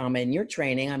childhood trauma in your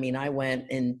training. I mean, I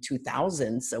went in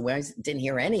 2000, so I didn't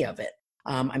hear any of it.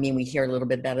 We hear a little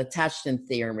bit about attachment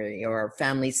theory or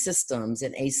family systems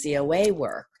and ACOA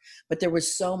work, but there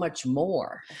was so much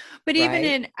more. But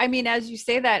even as you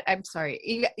say that, I'm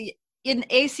sorry, in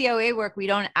ACOA work, we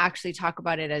don't actually talk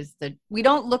about it we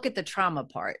don't look at the trauma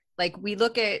part. We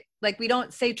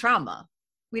don't say trauma.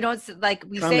 We don't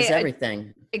Trauma's say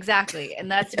everything. Exactly.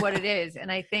 And that's what it is.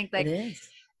 And I think it is.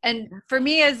 And for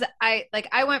me,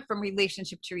 I went from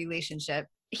relationship to relationship,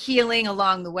 healing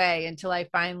along the way until I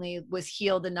finally was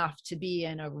healed enough to be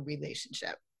in a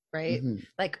relationship, right?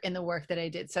 In the work that I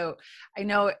did. So I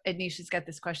know Anisha's got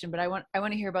this question, but I want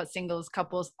to hear about singles,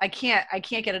 couples. I can't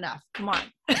get enough. Come on.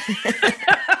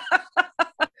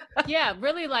 Yeah,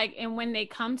 really and when they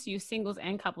come to you, singles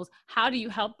and couples, how do you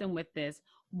help them with this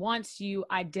once you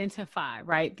identify,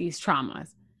 right, these traumas?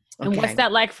 And what's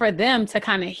that like for them to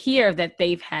kind of hear that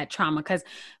they've had trauma? Because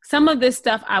some of this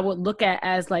stuff I would look at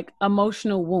as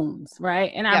emotional wounds,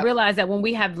 right? And I realize that when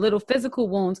we have little physical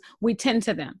wounds, we tend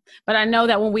to them. But I know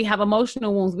that when we have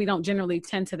emotional wounds, we don't generally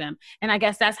tend to them. And I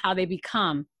guess that's how they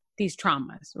become these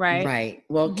traumas, right? Right.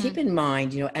 Well, keep in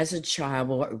mind, as a child,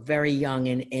 we're very young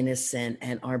and innocent,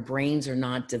 and our brains are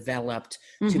not developed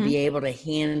to be able to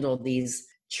handle these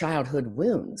childhood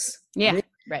wounds. Yeah.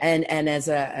 Right. And as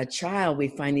a child, we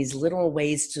find these little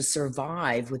ways to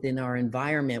survive within our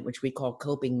environment, which we call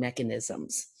coping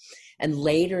mechanisms. And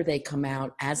later they come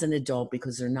out as an adult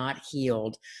because they're not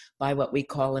healed by what we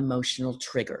call emotional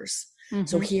triggers.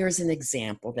 So here's an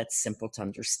example that's simple to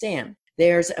understand.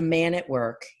 There's a man at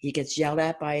work. He gets yelled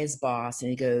at by his boss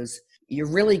and he goes,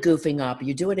 "You're really goofing up.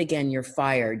 You do it again, you're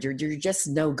fired. You're just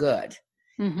no good."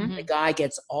 The guy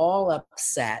gets all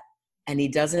upset. And he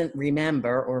doesn't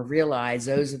remember or realize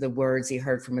those are the words he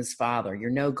heard from his father.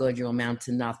 You're no good. You amount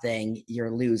to nothing. You're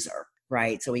a loser,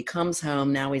 right? So he comes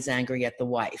home. Now he's angry at the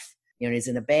wife. He's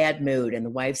in a bad mood, and the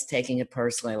wife's taking it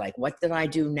personally. What did I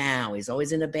do now? He's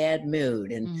always in a bad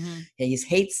mood, and he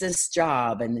hates this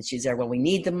job. And she's there, well, we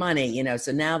need the money,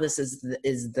 So now this is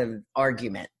the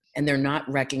argument. And they're not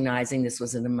recognizing this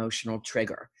was an emotional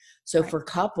trigger. So for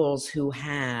couples who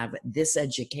have this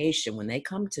education, when they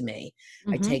come to me,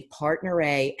 I take partner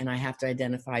A and I have to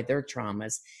identify their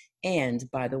traumas. And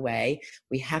by the way,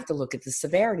 we have to look at the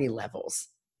severity levels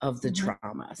of the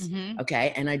traumas.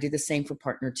 Okay. And I do the same for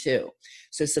partner 2.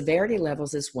 So severity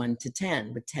levels is 1 to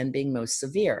 10, with 10 being most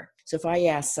severe. So if I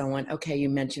ask someone, okay, you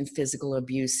mentioned physical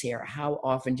abuse here. How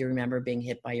often do you remember being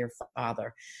hit by your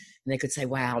father? And they could say,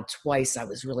 wow, twice I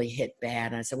was really hit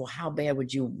bad. And I said, well, how bad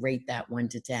would you rate that 1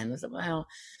 to 10? I said, well,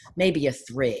 maybe a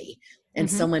 3. And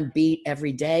someone beat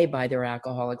every day by their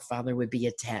alcoholic father would be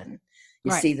a 10.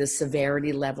 You see the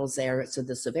severity levels there. So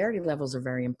the severity levels are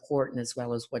very important, as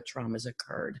well as what traumas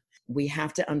occurred. We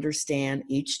have to understand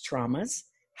each traumas,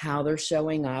 how they're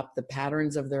showing up, the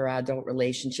patterns of their adult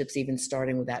relationships, even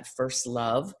starting with that first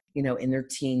love, in their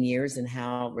teen years, and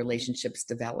how relationships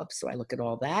develop. So I look at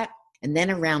all that. And then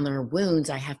around their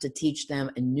wounds, I have to teach them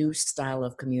a new style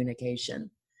of communication.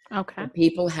 Okay. That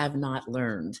people have not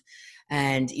learned.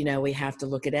 And, we have to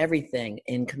look at everything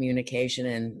in communication.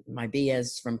 And my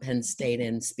BS from Penn State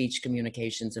in speech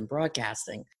communications and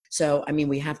broadcasting. So,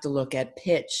 we have to look at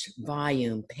pitch,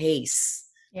 volume, pace,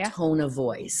 tone of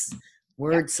voice,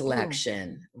 word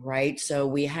selection, right? So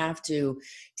we have to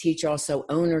teach also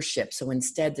ownership. So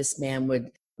instead, this man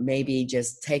would maybe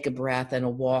just take a breath and a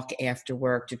walk after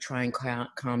work to try and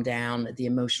calm down the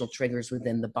emotional triggers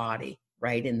within the body,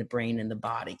 right? In the brain and the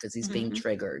body, because he's being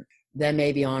triggered. Then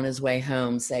maybe on his way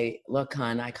home, say, look,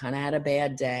 hon, I kind of had a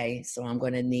bad day, so I'm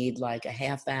going to need like a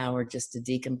half hour just to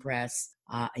decompress.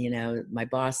 My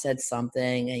boss said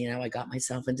something, and, I got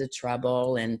myself into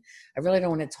trouble, and I really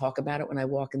don't want to talk about it when I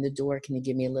walk in the door. Can you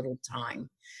give me a little time?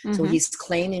 So he's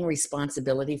claiming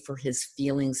responsibility for his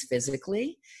feelings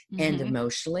physically and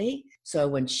emotionally. So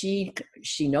when she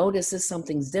notices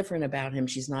something's different about him,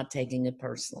 she's not taking it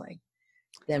personally.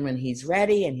 Then when he's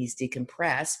ready and he's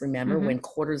decompressed, remember when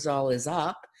cortisol is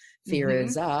up, Fear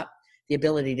is up. The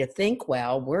ability to think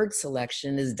well, word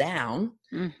selection is down.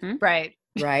 Right.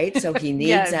 Right. So he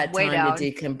needs that time down.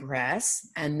 to decompress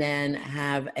and then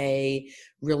have a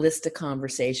realistic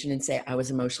conversation and say, I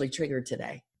was emotionally triggered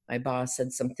today. My boss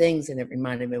said some things and it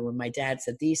reminded me when my dad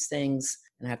said these things,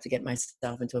 and I have to get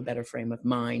myself into a better frame of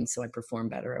mind so I perform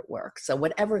better at work. So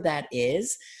whatever that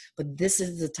is, but this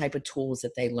is the type of tools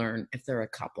that they learn if they're a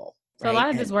couple. So a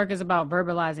lot of this work is about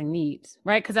verbalizing needs,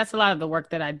 right? Because that's a lot of the work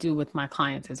that I do with my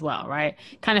clients as well, right?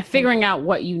 Kind of figuring out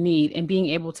what you need and being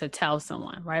able to tell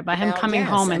someone, right? By him coming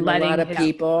home and letting a lot of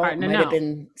people partner might know. have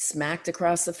been smacked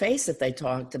across the face if they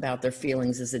talked about their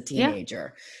feelings as a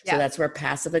teenager. So that's where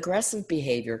passive aggressive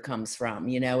behavior comes from.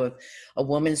 You know, if a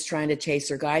woman's trying to chase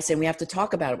her guy saying, we have to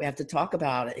talk about it, we have to talk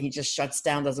about it. He just shuts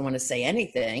down, doesn't want to say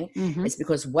anything. It's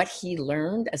because what he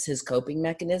learned as his coping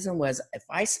mechanism was, if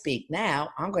I speak now,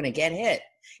 I'm going to get hit.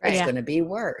 It's going to be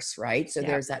worse, right? So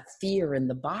there's that fear in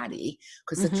the body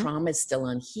because the trauma is still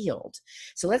unhealed.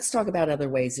 So let's talk about other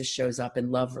ways this shows up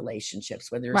in love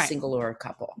relationships, whether you're single or a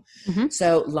couple.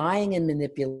 So lying and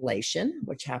manipulation,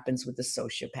 which happens with the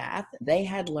sociopath, they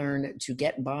had learned to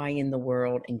get by in the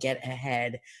world and get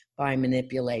ahead by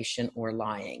manipulation or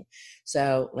lying.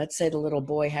 So let's say the little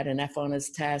boy had an F on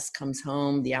his test, comes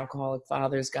home, the alcoholic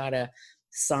father's got a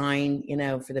sign, you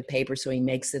know, for the paper. So he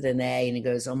makes it an A and he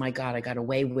goes, oh my God, I got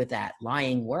away with that.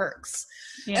 Lying works.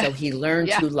 So he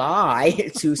learned to lie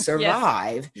to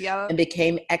survive and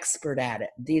became expert at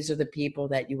it. These are the people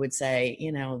that you would say,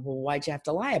 you know, well, why'd you have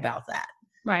to lie about that?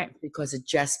 Right. Because it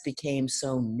just became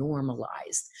so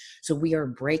normalized. So we are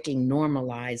breaking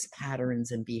normalized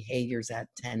patterns and behaviors that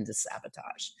tend to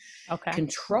sabotage. Okay.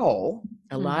 Control.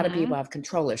 A lot of people have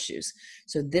control issues.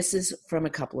 So this is from a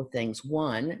couple of things.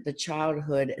 One, the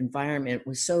childhood environment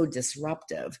was so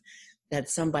disruptive that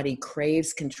somebody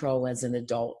craves control as an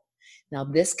adult. Now,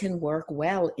 this can work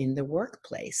well in the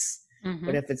workplace.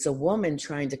 But if it's a woman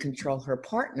trying to control her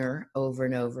partner over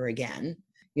and over again,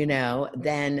 you know,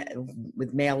 then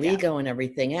with male ego and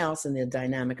everything else and the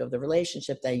dynamic of the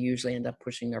relationship, they usually end up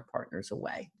pushing their partners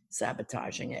away,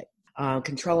 sabotaging it.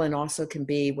 Controlling also can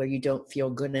be where you don't feel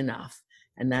good enough.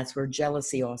 And that's where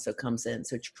jealousy also comes in.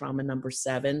 So trauma number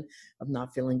 7 of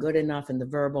not feeling good enough, and the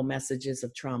verbal messages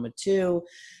of trauma 2,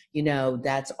 you know,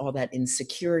 that's all that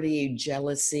insecurity,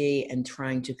 jealousy, and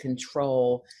trying to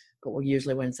control. But what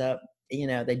usually ends up, you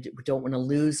know, they don't want to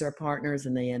lose their partners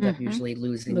and they end up usually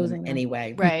losing them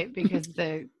anyway. Right. Because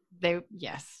the Now,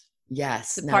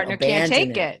 partner can't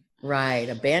take it. Right.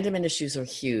 Abandonment issues are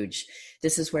huge.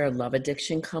 This is where love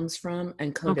addiction comes from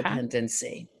and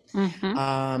codependency.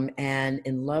 And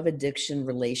in love addiction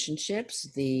relationships,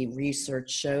 the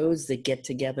research shows that get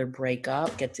together, break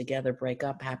up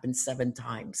happens 7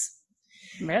 times.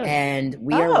 Really? And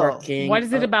we are working. What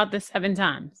is it about the 7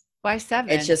 times? Why 7?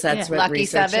 It's just that's what Lucky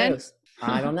research 7? shows.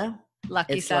 I don't know.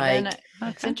 Lucky It's 7. like-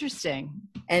 That's interesting.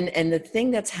 And the thing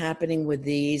that's happening with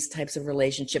these types of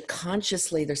relationship,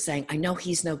 consciously they're saying, I know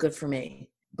he's no good for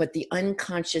me. But the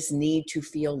unconscious need to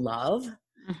feel love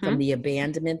from the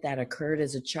abandonment that occurred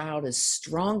as a child is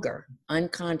stronger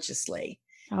unconsciously.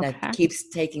 That keeps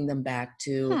taking them back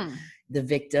to the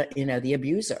victim, you know, the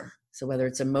abuser. So whether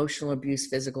it's emotional abuse,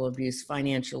 physical abuse,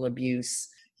 financial abuse,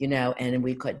 you know, and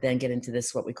we could then get into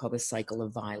this, what we call the cycle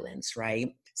of violence,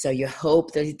 right? So you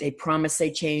hope that they promise they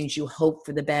change, you hope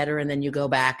for the better, and then you go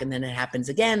back and then it happens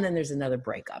again, then there's another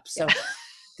breakup. So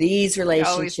these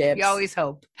relationships, you always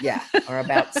hope. are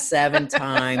about 7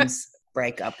 times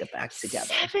break up, get back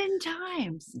together. 7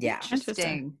 times. Yeah.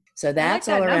 Interesting. So that's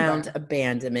I like all that around number.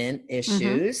 abandonment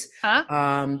issues.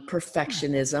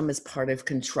 Perfectionism is part of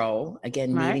control.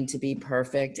 Again, needing to be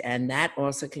perfect. And that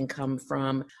also can come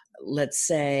from, let's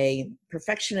say,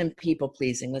 perfection and people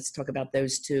pleasing. Let's talk about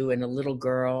those two. And a little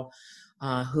girl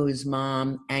whose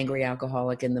mom, angry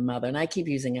alcoholic, and the mother. And I keep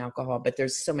using alcohol, but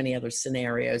there's so many other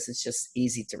scenarios. It's just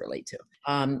easy to relate to.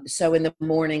 So in the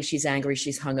morning, she's angry,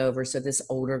 she's hungover. So this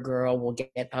older girl will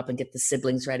get up and get the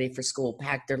siblings ready for school,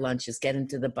 pack their lunches, get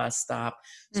into the bus stop.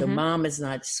 So mom is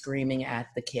not screaming at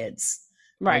the kids.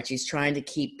 Right. She's trying to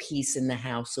keep peace in the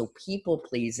house. So people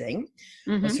pleasing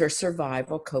was her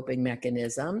survival coping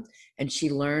mechanism. And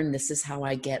she learned, this is how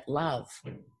I get love.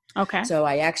 Okay. So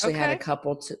I actually had a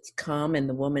couple to come, and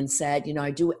the woman said, you know,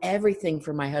 I do everything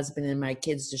for my husband and my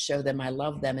kids to show them I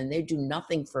love them, and they do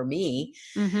nothing for me.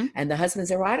 And the husband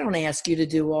said, well, I don't ask you to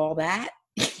do all that.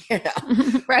 You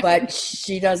know? But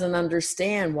she doesn't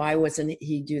understand, why wasn't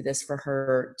he do this for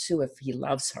her too if he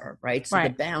loves her, right? So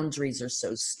the boundaries are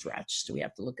so stretched. We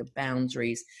have to look at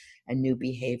boundaries and new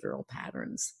behavioral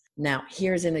patterns. Now,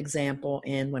 here's an example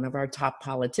in one of our top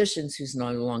politicians who's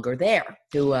no longer there,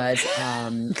 who was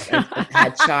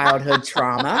had childhood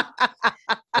trauma.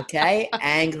 Okay,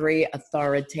 angry,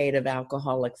 authoritative,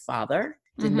 alcoholic father.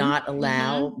 Did not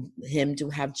allow him to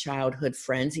have childhood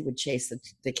friends. He would chase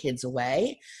the kids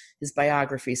away. His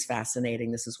biography is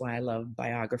fascinating. This is why I love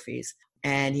biographies.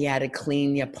 And he had to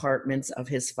clean the apartments of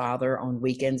his father on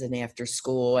weekends and after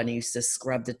school. And he used to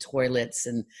scrub the toilets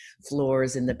and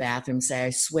floors in the bathroom, say, I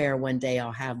swear one day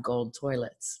I'll have gold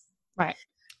toilets. Right.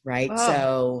 Right.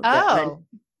 Oh. So,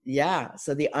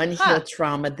 so the unhealed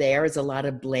trauma there is a lot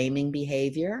of blaming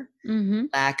behavior,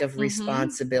 lack of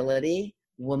responsibility,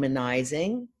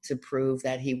 womanizing to prove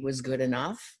that he was good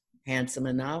enough, handsome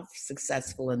enough,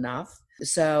 successful enough.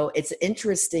 So it's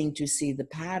interesting to see the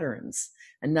patterns.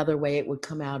 Another way it would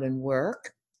come out in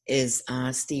work is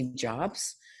Steve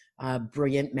Jobs, a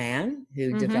brilliant man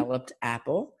who developed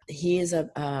Apple. He is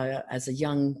as a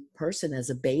young person, as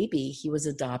a baby, he was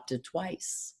adopted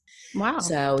twice. Wow.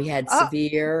 So he had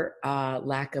severe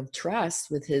lack of trust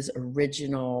with his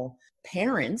original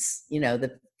parents,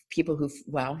 the people who,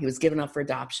 he was given up for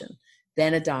adoption,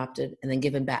 then adopted, and then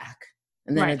given back,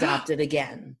 and then adopted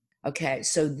again. Okay,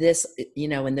 so this,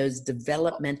 in those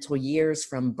developmental years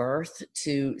from birth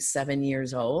to 7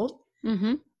 years old,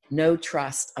 no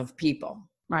trust of people.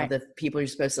 Right. Of the people you're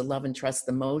supposed to love and trust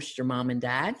the most, your mom and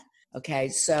dad. Okay,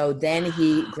 so then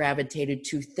he gravitated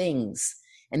to things,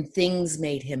 and things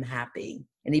made him happy.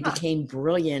 And he became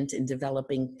brilliant in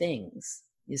developing things,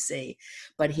 you see.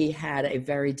 But he had a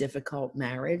very difficult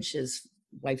marriage. His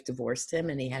wife divorced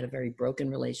him, and he had a very broken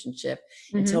relationship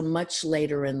until much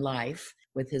later in life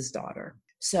with his daughter.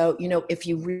 So, if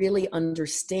you really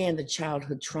understand the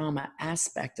childhood trauma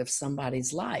aspect of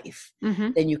somebody's life,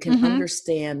 then you can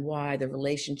understand why the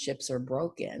relationships are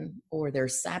broken or they're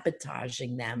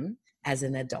sabotaging them as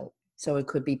an adult. So it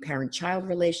could be parent-child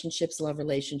relationships, love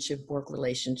relationship, work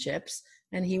relationships.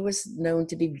 And he was known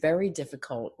to be very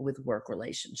difficult with work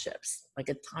relationships, like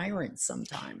a tyrant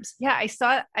sometimes. Yeah, I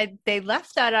saw they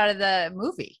left that out of the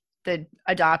movie, the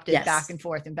adopted back and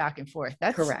forth and back and forth.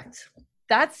 That's correct.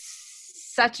 That's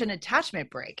such an attachment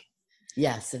break.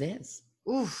 Yes, it is.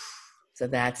 Oof. So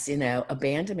that's,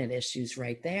 abandonment issues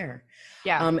right there.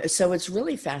 Yeah. So it's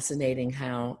really fascinating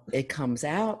how it comes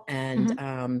out. And,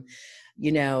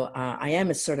 I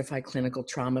am a certified clinical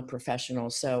trauma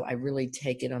professional, so I really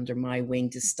take it under my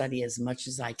wing to study as much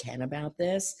as I can about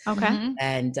this. Okay.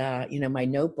 And, my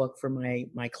notebook for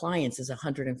my clients is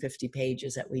 150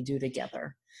 pages that we do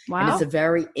together. Wow. And it's a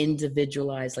very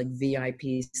individualized, like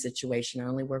VIP situation. I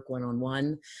only work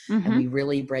one-on-one, and we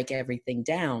really break everything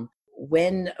down.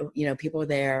 When, people are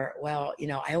there,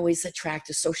 I always attract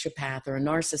a sociopath or a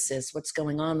narcissist. What's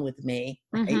going on with me?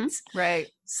 Right. Right.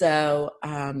 So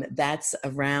that's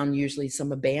around usually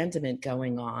some abandonment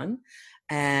going on.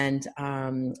 And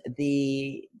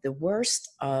the worst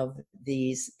of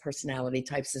these personality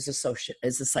types is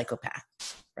a psychopath,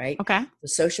 right? Okay. The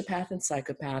sociopath and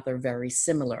psychopath are very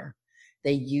similar.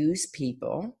 They use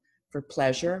people for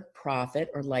pleasure, profit,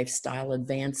 or lifestyle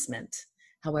advancement.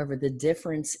 However, the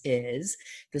difference is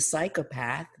the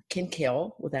psychopath can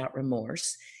kill without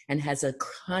remorse and has a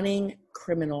cunning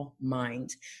criminal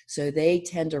mind. So they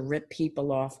tend to rip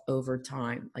people off over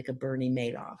time, like a Bernie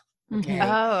Madoff. Okay.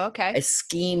 Oh, okay. A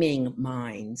scheming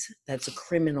mind, that's a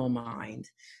criminal mind.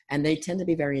 And they tend to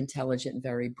be very intelligent and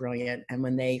very brilliant. And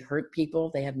when they hurt people,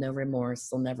 they have no remorse.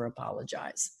 They'll never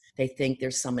apologize. They think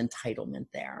there's some entitlement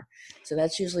there. So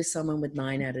that's usually someone with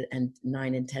 9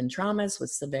 and 10 traumas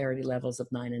with severity levels of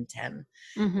 9 and 10.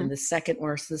 And the second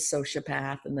worst is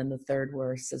sociopath. And then the third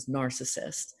worst is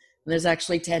narcissist. And there's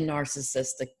actually 10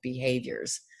 narcissistic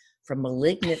behaviors, from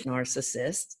malignant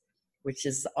narcissist, which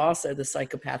is also the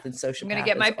psychopath and sociopath. I'm going to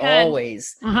get my pen.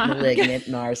 Always malignant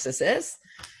narcissist.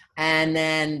 And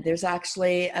then there's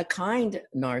actually a kind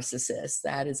narcissist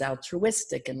that is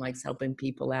altruistic and likes helping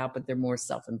people out, but they're more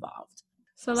self-involved.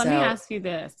 So let me ask you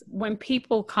this. When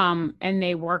people come and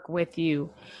they work with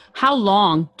you, how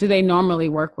long do they normally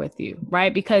work with you,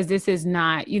 right? Because this is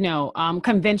not,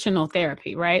 conventional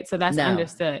therapy, right? So that's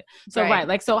understood. So,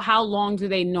 right. So how long do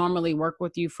they normally work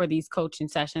with you for these coaching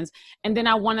sessions? And then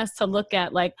I want us to look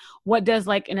at what does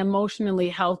an emotionally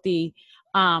healthy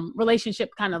relationship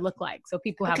kind of look like? So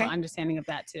people have an understanding of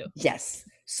that too. Yes.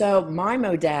 So my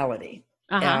modality,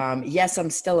 yes, I'm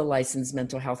still a licensed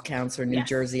mental health counselor in New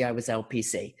Jersey. I was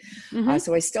LPC.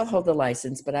 So I still hold the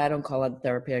license, but I don't call it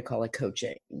therapy. I call it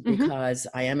coaching because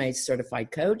I am a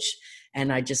certified coach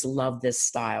and I just love this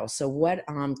style. So what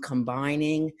I'm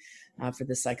combining for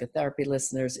the psychotherapy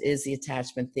listeners, is the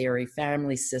attachment theory,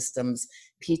 family systems,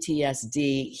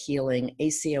 PTSD healing,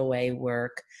 ACOA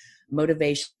work,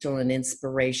 motivational and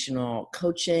inspirational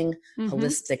coaching,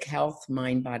 holistic health,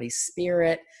 mind, body,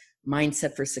 spirit,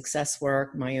 mindset for success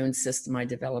work, my own system I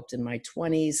developed in my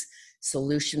 20s,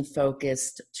 solution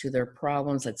focused to their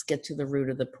problems. Let's get to the root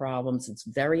of the problems. It's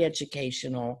very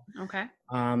educational. Okay.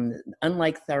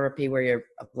 Unlike therapy, where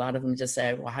a lot of them just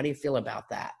say, well, how do you feel about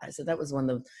that? I said, that was one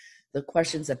of the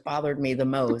questions that bothered me the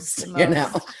most. When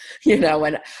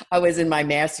I was in my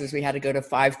master's, we had to go to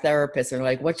 5 therapists and they're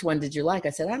like, which one did you like? I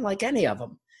said, I don't like any of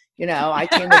them. I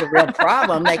came with a real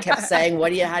problem. They kept saying,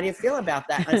 how do you feel about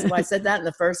that? And I said, well, I said that in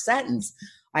the first sentence.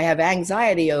 I have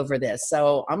anxiety over this.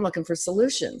 So I'm looking for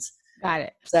solutions. Got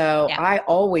it. So I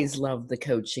always love the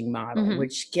coaching model,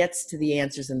 which gets to the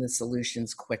answers and the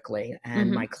solutions quickly.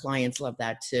 And my clients love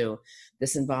that too.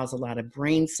 This involves a lot of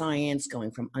brain science,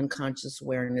 going from unconscious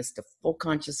awareness to full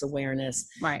conscious awareness,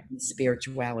 right? And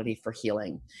spirituality for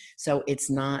healing. So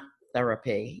it's not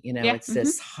therapy, it's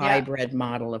this hybrid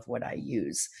model of what I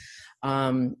use.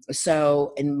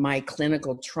 So in my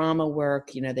clinical trauma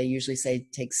work, they usually say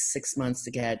it takes 6 months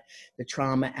to get the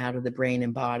trauma out of the brain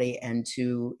and body and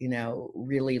to,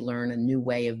 really learn a new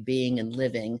way of being and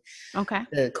living. Okay.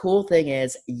 The cool thing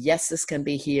is, yes, this can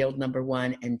be healed, number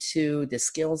 1. And 2, the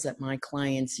skills that my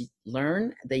clients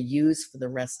learn, they use for the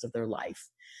rest of their life.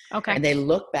 Okay. And they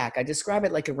look back. I describe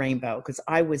it like a rainbow because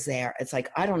I was there. It's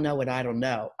like, I don't know what I don't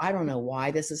know. I don't know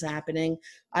why this is happening.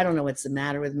 I don't know what's the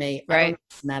matter with me. Right. I don't know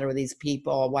what's the matter with these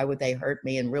people. Why would they hurt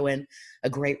me and ruin a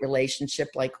great relationship?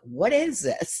 Like, what is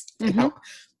this?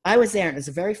 I was there, and it was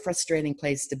a very frustrating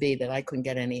place to be that I couldn't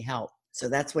get any help. So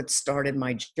that's what started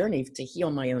my journey to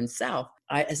heal my own self.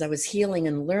 As I was healing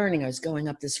and learning, I was going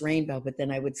up this rainbow, but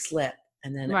then I would slip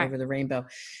and then over the rainbow.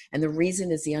 And the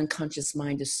reason is the unconscious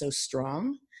mind is so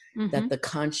strong that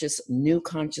the new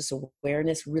conscious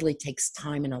awareness really takes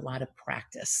time and a lot of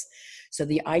practice. So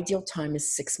the ideal time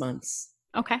is 6 months.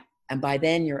 Okay. And by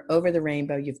then you're over the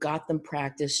rainbow, you've got them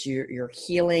practiced, you're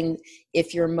healing.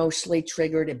 If you're emotionally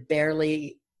triggered, it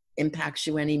barely impacts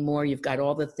you anymore. You've got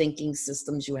all the thinking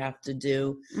systems you have to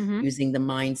do, using the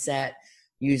mindset,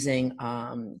 using,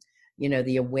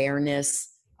 the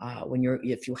awareness.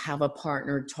 If you have a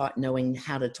partner, knowing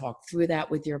how to talk through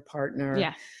that with your partner.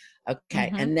 Yeah.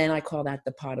 Okay. And then I call that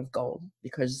the pot of gold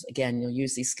because, again, you'll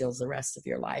use these skills the rest of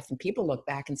your life. And people look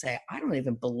back and say, I don't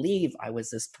even believe I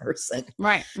was this person.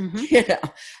 Right.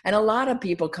 And a lot of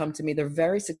people come to me, they're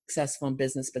very successful in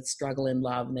business, but struggle in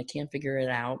love and they can't figure it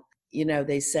out.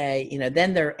 They say,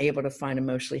 then they're able to find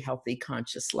emotionally healthy,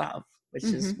 conscious love, which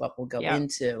is what we'll go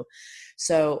into.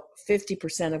 So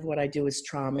 50% of what I do is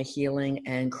trauma healing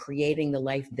and creating the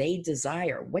life they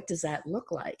desire. What does that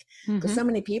look like? Because so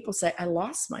many people say, I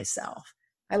lost myself.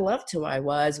 I loved who I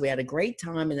was. We had a great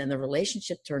time. And then the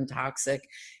relationship turned toxic.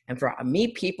 And for me,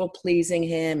 people pleasing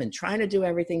him and trying to do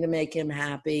everything to make him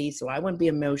happy. So I wouldn't be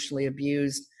emotionally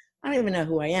abused. I don't even know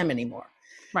who I am anymore.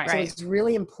 Right. So it's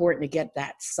really important to get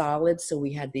that solid. So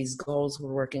we had these goals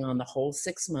we're working on the whole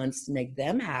 6 months to make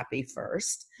them happy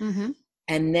first.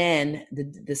 And then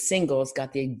the singles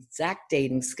got the exact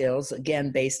dating skills,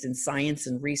 again, based in science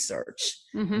and research.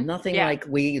 Nothing like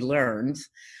we learned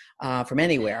from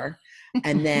anywhere.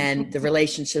 And then the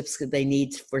relationships that they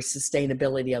need for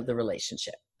sustainability of the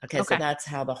relationship. Okay, so that's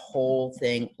how the whole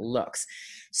thing looks.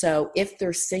 So if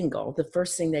they're single, the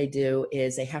first thing they do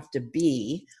is they have to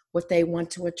be what they want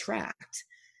to attract.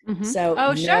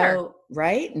 So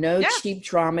right? No cheap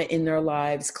trauma in their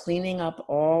lives, cleaning up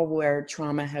all where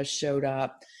trauma has showed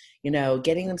up,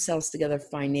 getting themselves together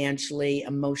financially,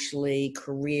 emotionally,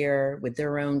 career, with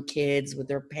their own kids, with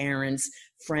their parents,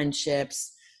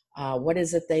 friendships. What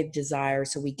is it they desire?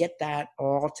 So we get that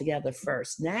all together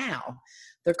first. Now,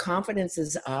 their confidence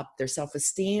is up. Their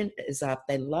self-esteem is up.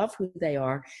 They love who they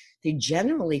are. They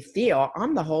generally feel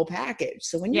I'm the whole package.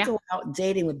 So when you go out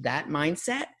dating with that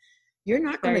mindset, you're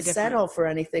not going to settle for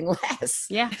anything less.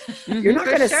 You're not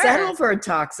going to settle for a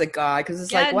toxic guy because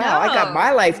it's I got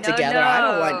my life together. I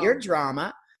don't want your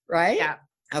drama. Right? Yeah.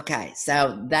 Okay.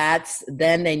 So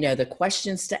then they know the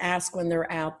questions to ask when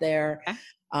they're out there.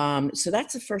 So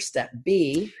that's the first step.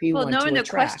 B, who you want to attract. Knowing the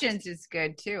questions is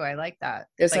good too. I like that.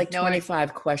 There's like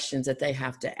 25 questions that they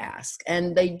have to ask.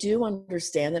 And they do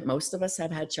understand that most of us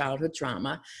have had childhood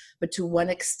trauma, but to what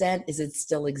extent is it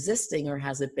still existing or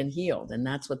has it been healed? And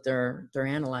that's what they're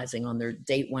analyzing on their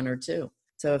date 1 or 2.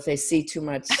 So if they see too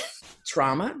much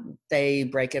trauma, they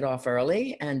break it off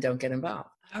early and don't get involved.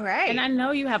 All right. And I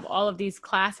know you have all of these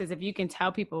classes, if you can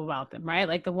tell people about them, right?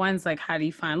 Like the ones like how do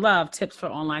you find love, tips for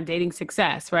online dating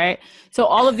success, right? So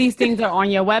all of these things are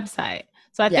on your website.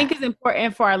 So So I think it's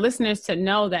important for our listeners to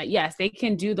know that, yes, they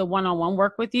can do the one-on-one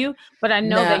work with you, but I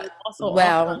know that you also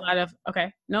offer a lot of,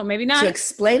 maybe not. To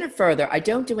explain it further, I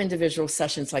don't do individual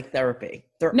sessions like therapy.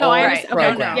 They're all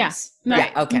programs.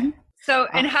 Mm-hmm. So,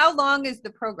 and how long is the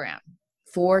program?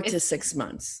 4 to 6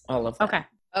 months, all of them.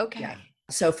 Okay. Yeah.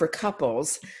 So for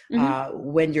couples,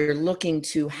 when you're looking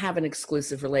to have an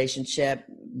exclusive relationship,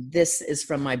 this is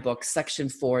from my book, section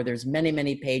 4. There's many,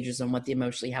 many pages on what the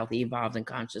emotionally healthy, evolved, and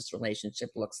conscious relationship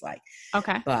looks like.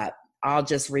 Okay. But I'll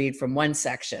just read from one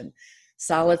section.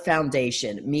 Solid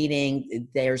foundation, meaning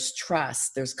there's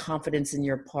trust, there's confidence in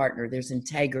your partner, there's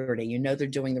integrity. You know they're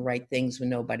doing the right things when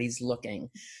nobody's looking.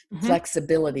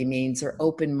 Flexibility means they're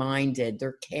open-minded,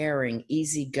 they're caring,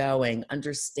 easygoing,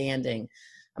 understanding,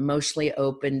 emotionally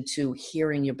open to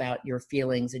hearing about your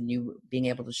feelings and you being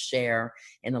able to share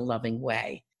in a loving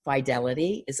way.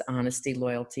 Fidelity is honesty,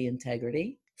 loyalty,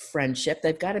 integrity. Friendship,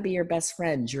 they've got to be your best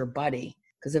friend, your buddy.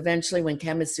 Because eventually when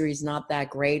chemistry is not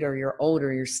that great or you're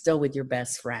older, you're still with your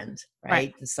best friend,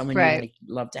 right? Someone you really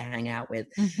love to hang out with.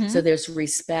 So there's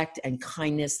respect and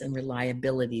kindness and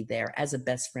reliability there, as a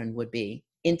best friend would be.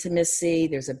 Intimacy,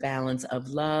 there's a balance of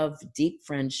love, deep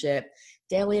friendship,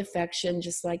 daily affection,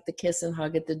 just like the kiss and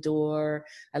hug at the door.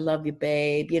 I love you,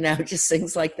 babe. Just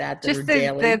things like that. Just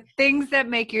the things that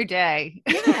make your day.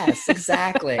 Yes,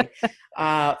 exactly.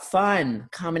 Fun,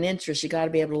 common interests. You got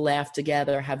to be able to laugh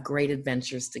together, have great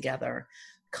adventures together.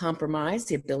 Compromise,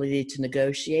 the ability to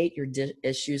negotiate your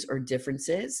issues or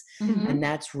differences. And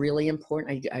that's really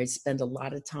important. I spend a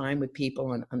lot of time with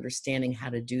people on understanding how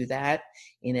to do that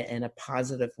in a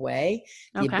positive way.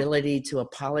 The ability to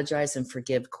apologize and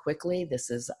forgive quickly. This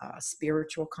is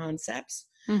spiritual concepts.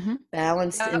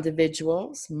 Balanced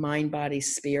individuals, mind, body,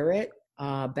 spirit.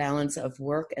 Balance of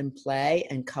work and play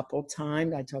and couple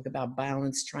time. I talk about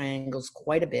balanced triangles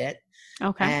quite a bit.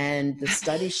 And the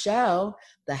studies show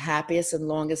the happiest and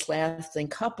longest lasting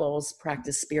couples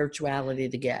practice spirituality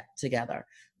to get together.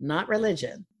 Not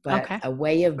religion, but a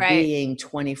way of being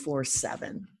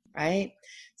 24/7, right?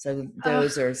 So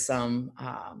those are some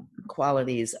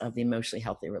qualities of the emotionally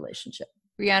healthy relationship.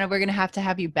 Brianna, we're going to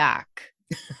have you back.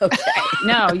 Okay.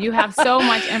 No, you have so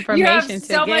much information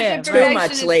to give. Too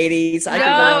much, ladies. We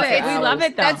love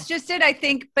it though. That's just it, I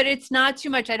think, but it's not too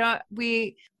much.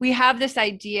 We have this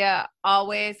idea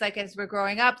always, like as we're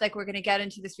growing up, like we're going to get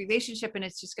into this relationship and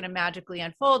it's just going to magically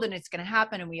unfold and it's going to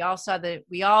happen. And we all saw,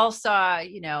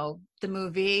 the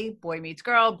movie Boy Meets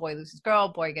Girl, Boy Loses Girl,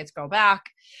 Boy Gets Girl Back,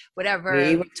 whatever.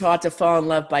 We were taught to fall in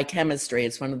love by chemistry.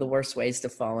 It's one of the worst ways to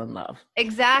fall in love.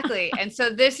 Exactly. And so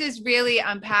this is really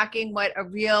unpacking what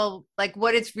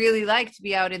it's really like to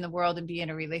be out in the world and be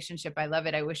in a relationship. I love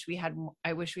it. I wish we had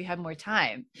more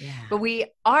time. Yeah. But we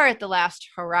are at the last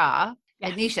hurrah.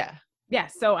 Yeah. Anisha. Yeah.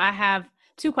 So I have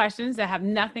 2 questions that have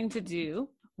nothing to do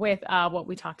with what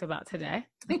we talked about today.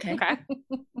 Okay.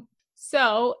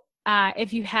 So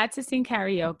if you had to sing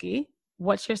karaoke,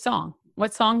 what's your song?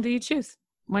 What song do you choose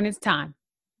when it's time?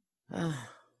 I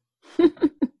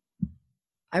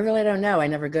really don't know. I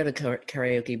never go to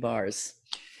karaoke bars.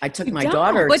 I took my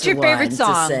daughter What's to your favorite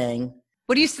song? To sing.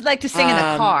 What do you like to sing in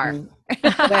the car?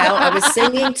 Well, I was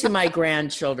singing to my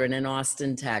grandchildren in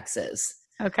Austin, Texas.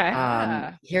 Okay.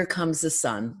 Here Comes the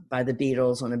Sun by the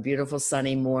Beatles on a beautiful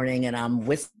sunny morning, and I'm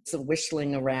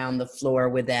whistling around the floor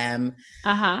with them.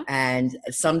 And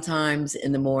sometimes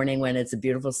in the morning when it's a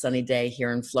beautiful sunny day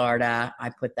here in Florida, I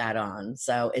put that on.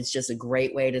 So it's just a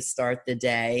great way to start the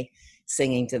day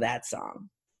singing to that song.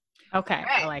 Okay.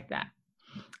 I like that.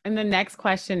 And the next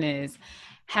question is,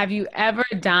 have you ever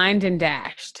dined and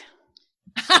dashed?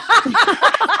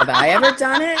 Have I ever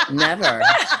done it? Never.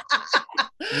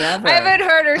 Never. I haven't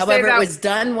heard her say that. However, it was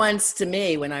done once to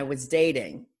me when I was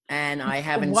dating, and I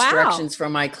have instructions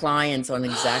from my clients on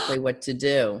exactly what to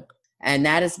do. And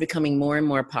that is becoming more and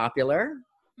more popular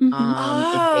in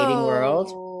the dating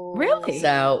world. Really?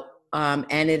 So,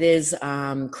 and it is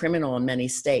criminal in many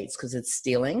states because it's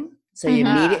stealing. So you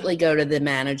immediately go to the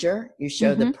manager, you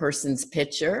show the person's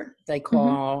picture, they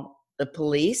call the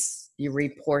police, you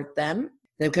report them.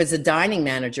 Because the dining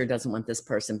manager doesn't want this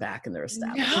person back in their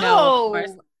establishment. No.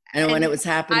 And when it was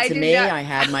happened to me, I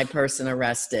had my person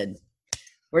arrested.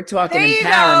 We're talking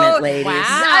empowerment, ladies.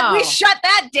 Wow. We shut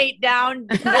that date down.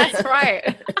 That's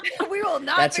right. We will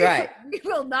not. That's right. We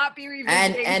will not be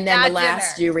revisiting and then the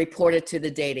last, you report it to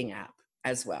the dating app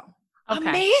as well. Okay.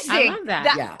 Amazing. I love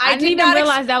that. Yeah. I didn't even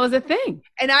realize that was a thing.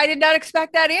 And I did not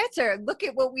expect that answer. Look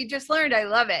at what we just learned. I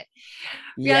love it.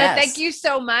 Yes. Brianna, thank you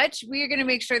so much. We are going to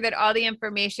make sure that all the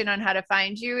information on how to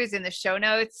find you is in the show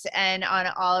notes and on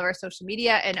all of our social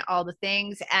media and all the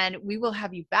things. And we will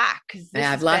have you back. I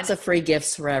have lots of free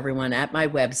gifts for everyone at my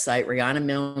website,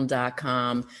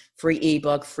 RihannaMilne.com. Free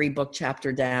ebook, free book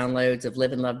chapter downloads of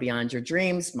Live and Love Beyond Your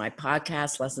Dreams. My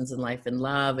podcast, Lessons in Life and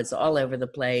Love, is all over the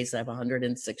place. I have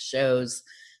 106 shows,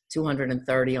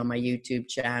 230 on my YouTube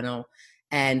channel,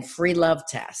 and free love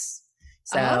tests.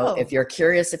 So if you're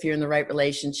curious if you're in the right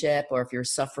relationship or if you're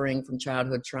suffering from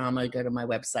childhood trauma, go to my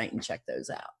website and check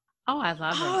those out. Oh, I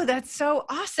love it. Oh, that's so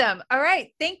awesome. All right.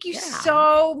 Thank you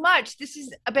so much. This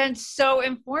has been so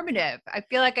informative. I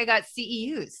feel like I got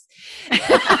CEUs.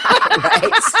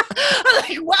 Right?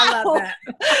 Like, wow. I love that.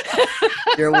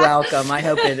 You're welcome. I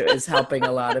hope it is helping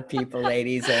a lot of people,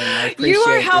 ladies. And I appreciate You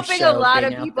are your helping a show lot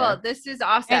of being out people. there. This is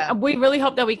awesome. And we really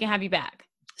hope that we can have you back.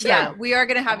 Yeah, we are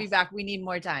going to have you back. We need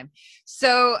more time.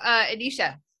 So,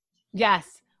 Anisha. Yes.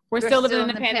 We're still living in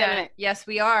the pandemic. Yes,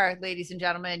 we are, ladies and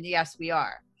gentlemen. Yes, we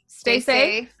are. Stay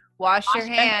safe. Wash your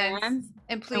hands.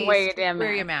 And please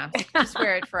wear your mask. Just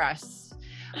wear it for us.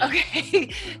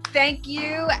 Okay. Thank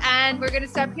you. And we're going to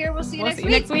stop here. We'll see you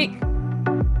next week.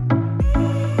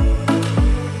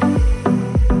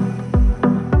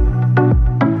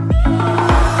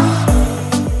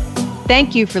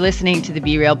 Thank you for listening to the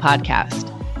Be Real podcast.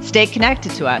 Stay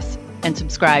connected to us and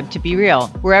subscribe to Be Real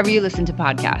wherever you listen to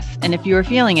podcasts. And if you are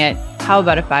feeling it, how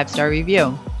about a 5-star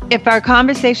review? If our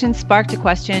conversation sparked a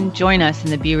question, join us in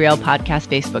the Be Real podcast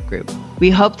Facebook group. We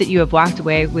hope that you have walked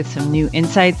away with some new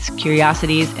insights,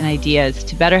 curiosities, and ideas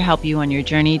to better help you on your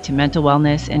journey to mental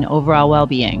wellness and overall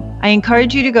well-being. I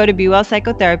encourage you to go to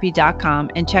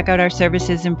BeWellPsychotherapy.com and check out our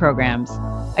services and programs.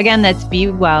 Again, that's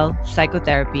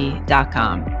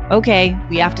BeWellPsychotherapy.com. Okay,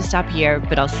 we have to stop here,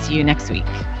 but I'll see you next week.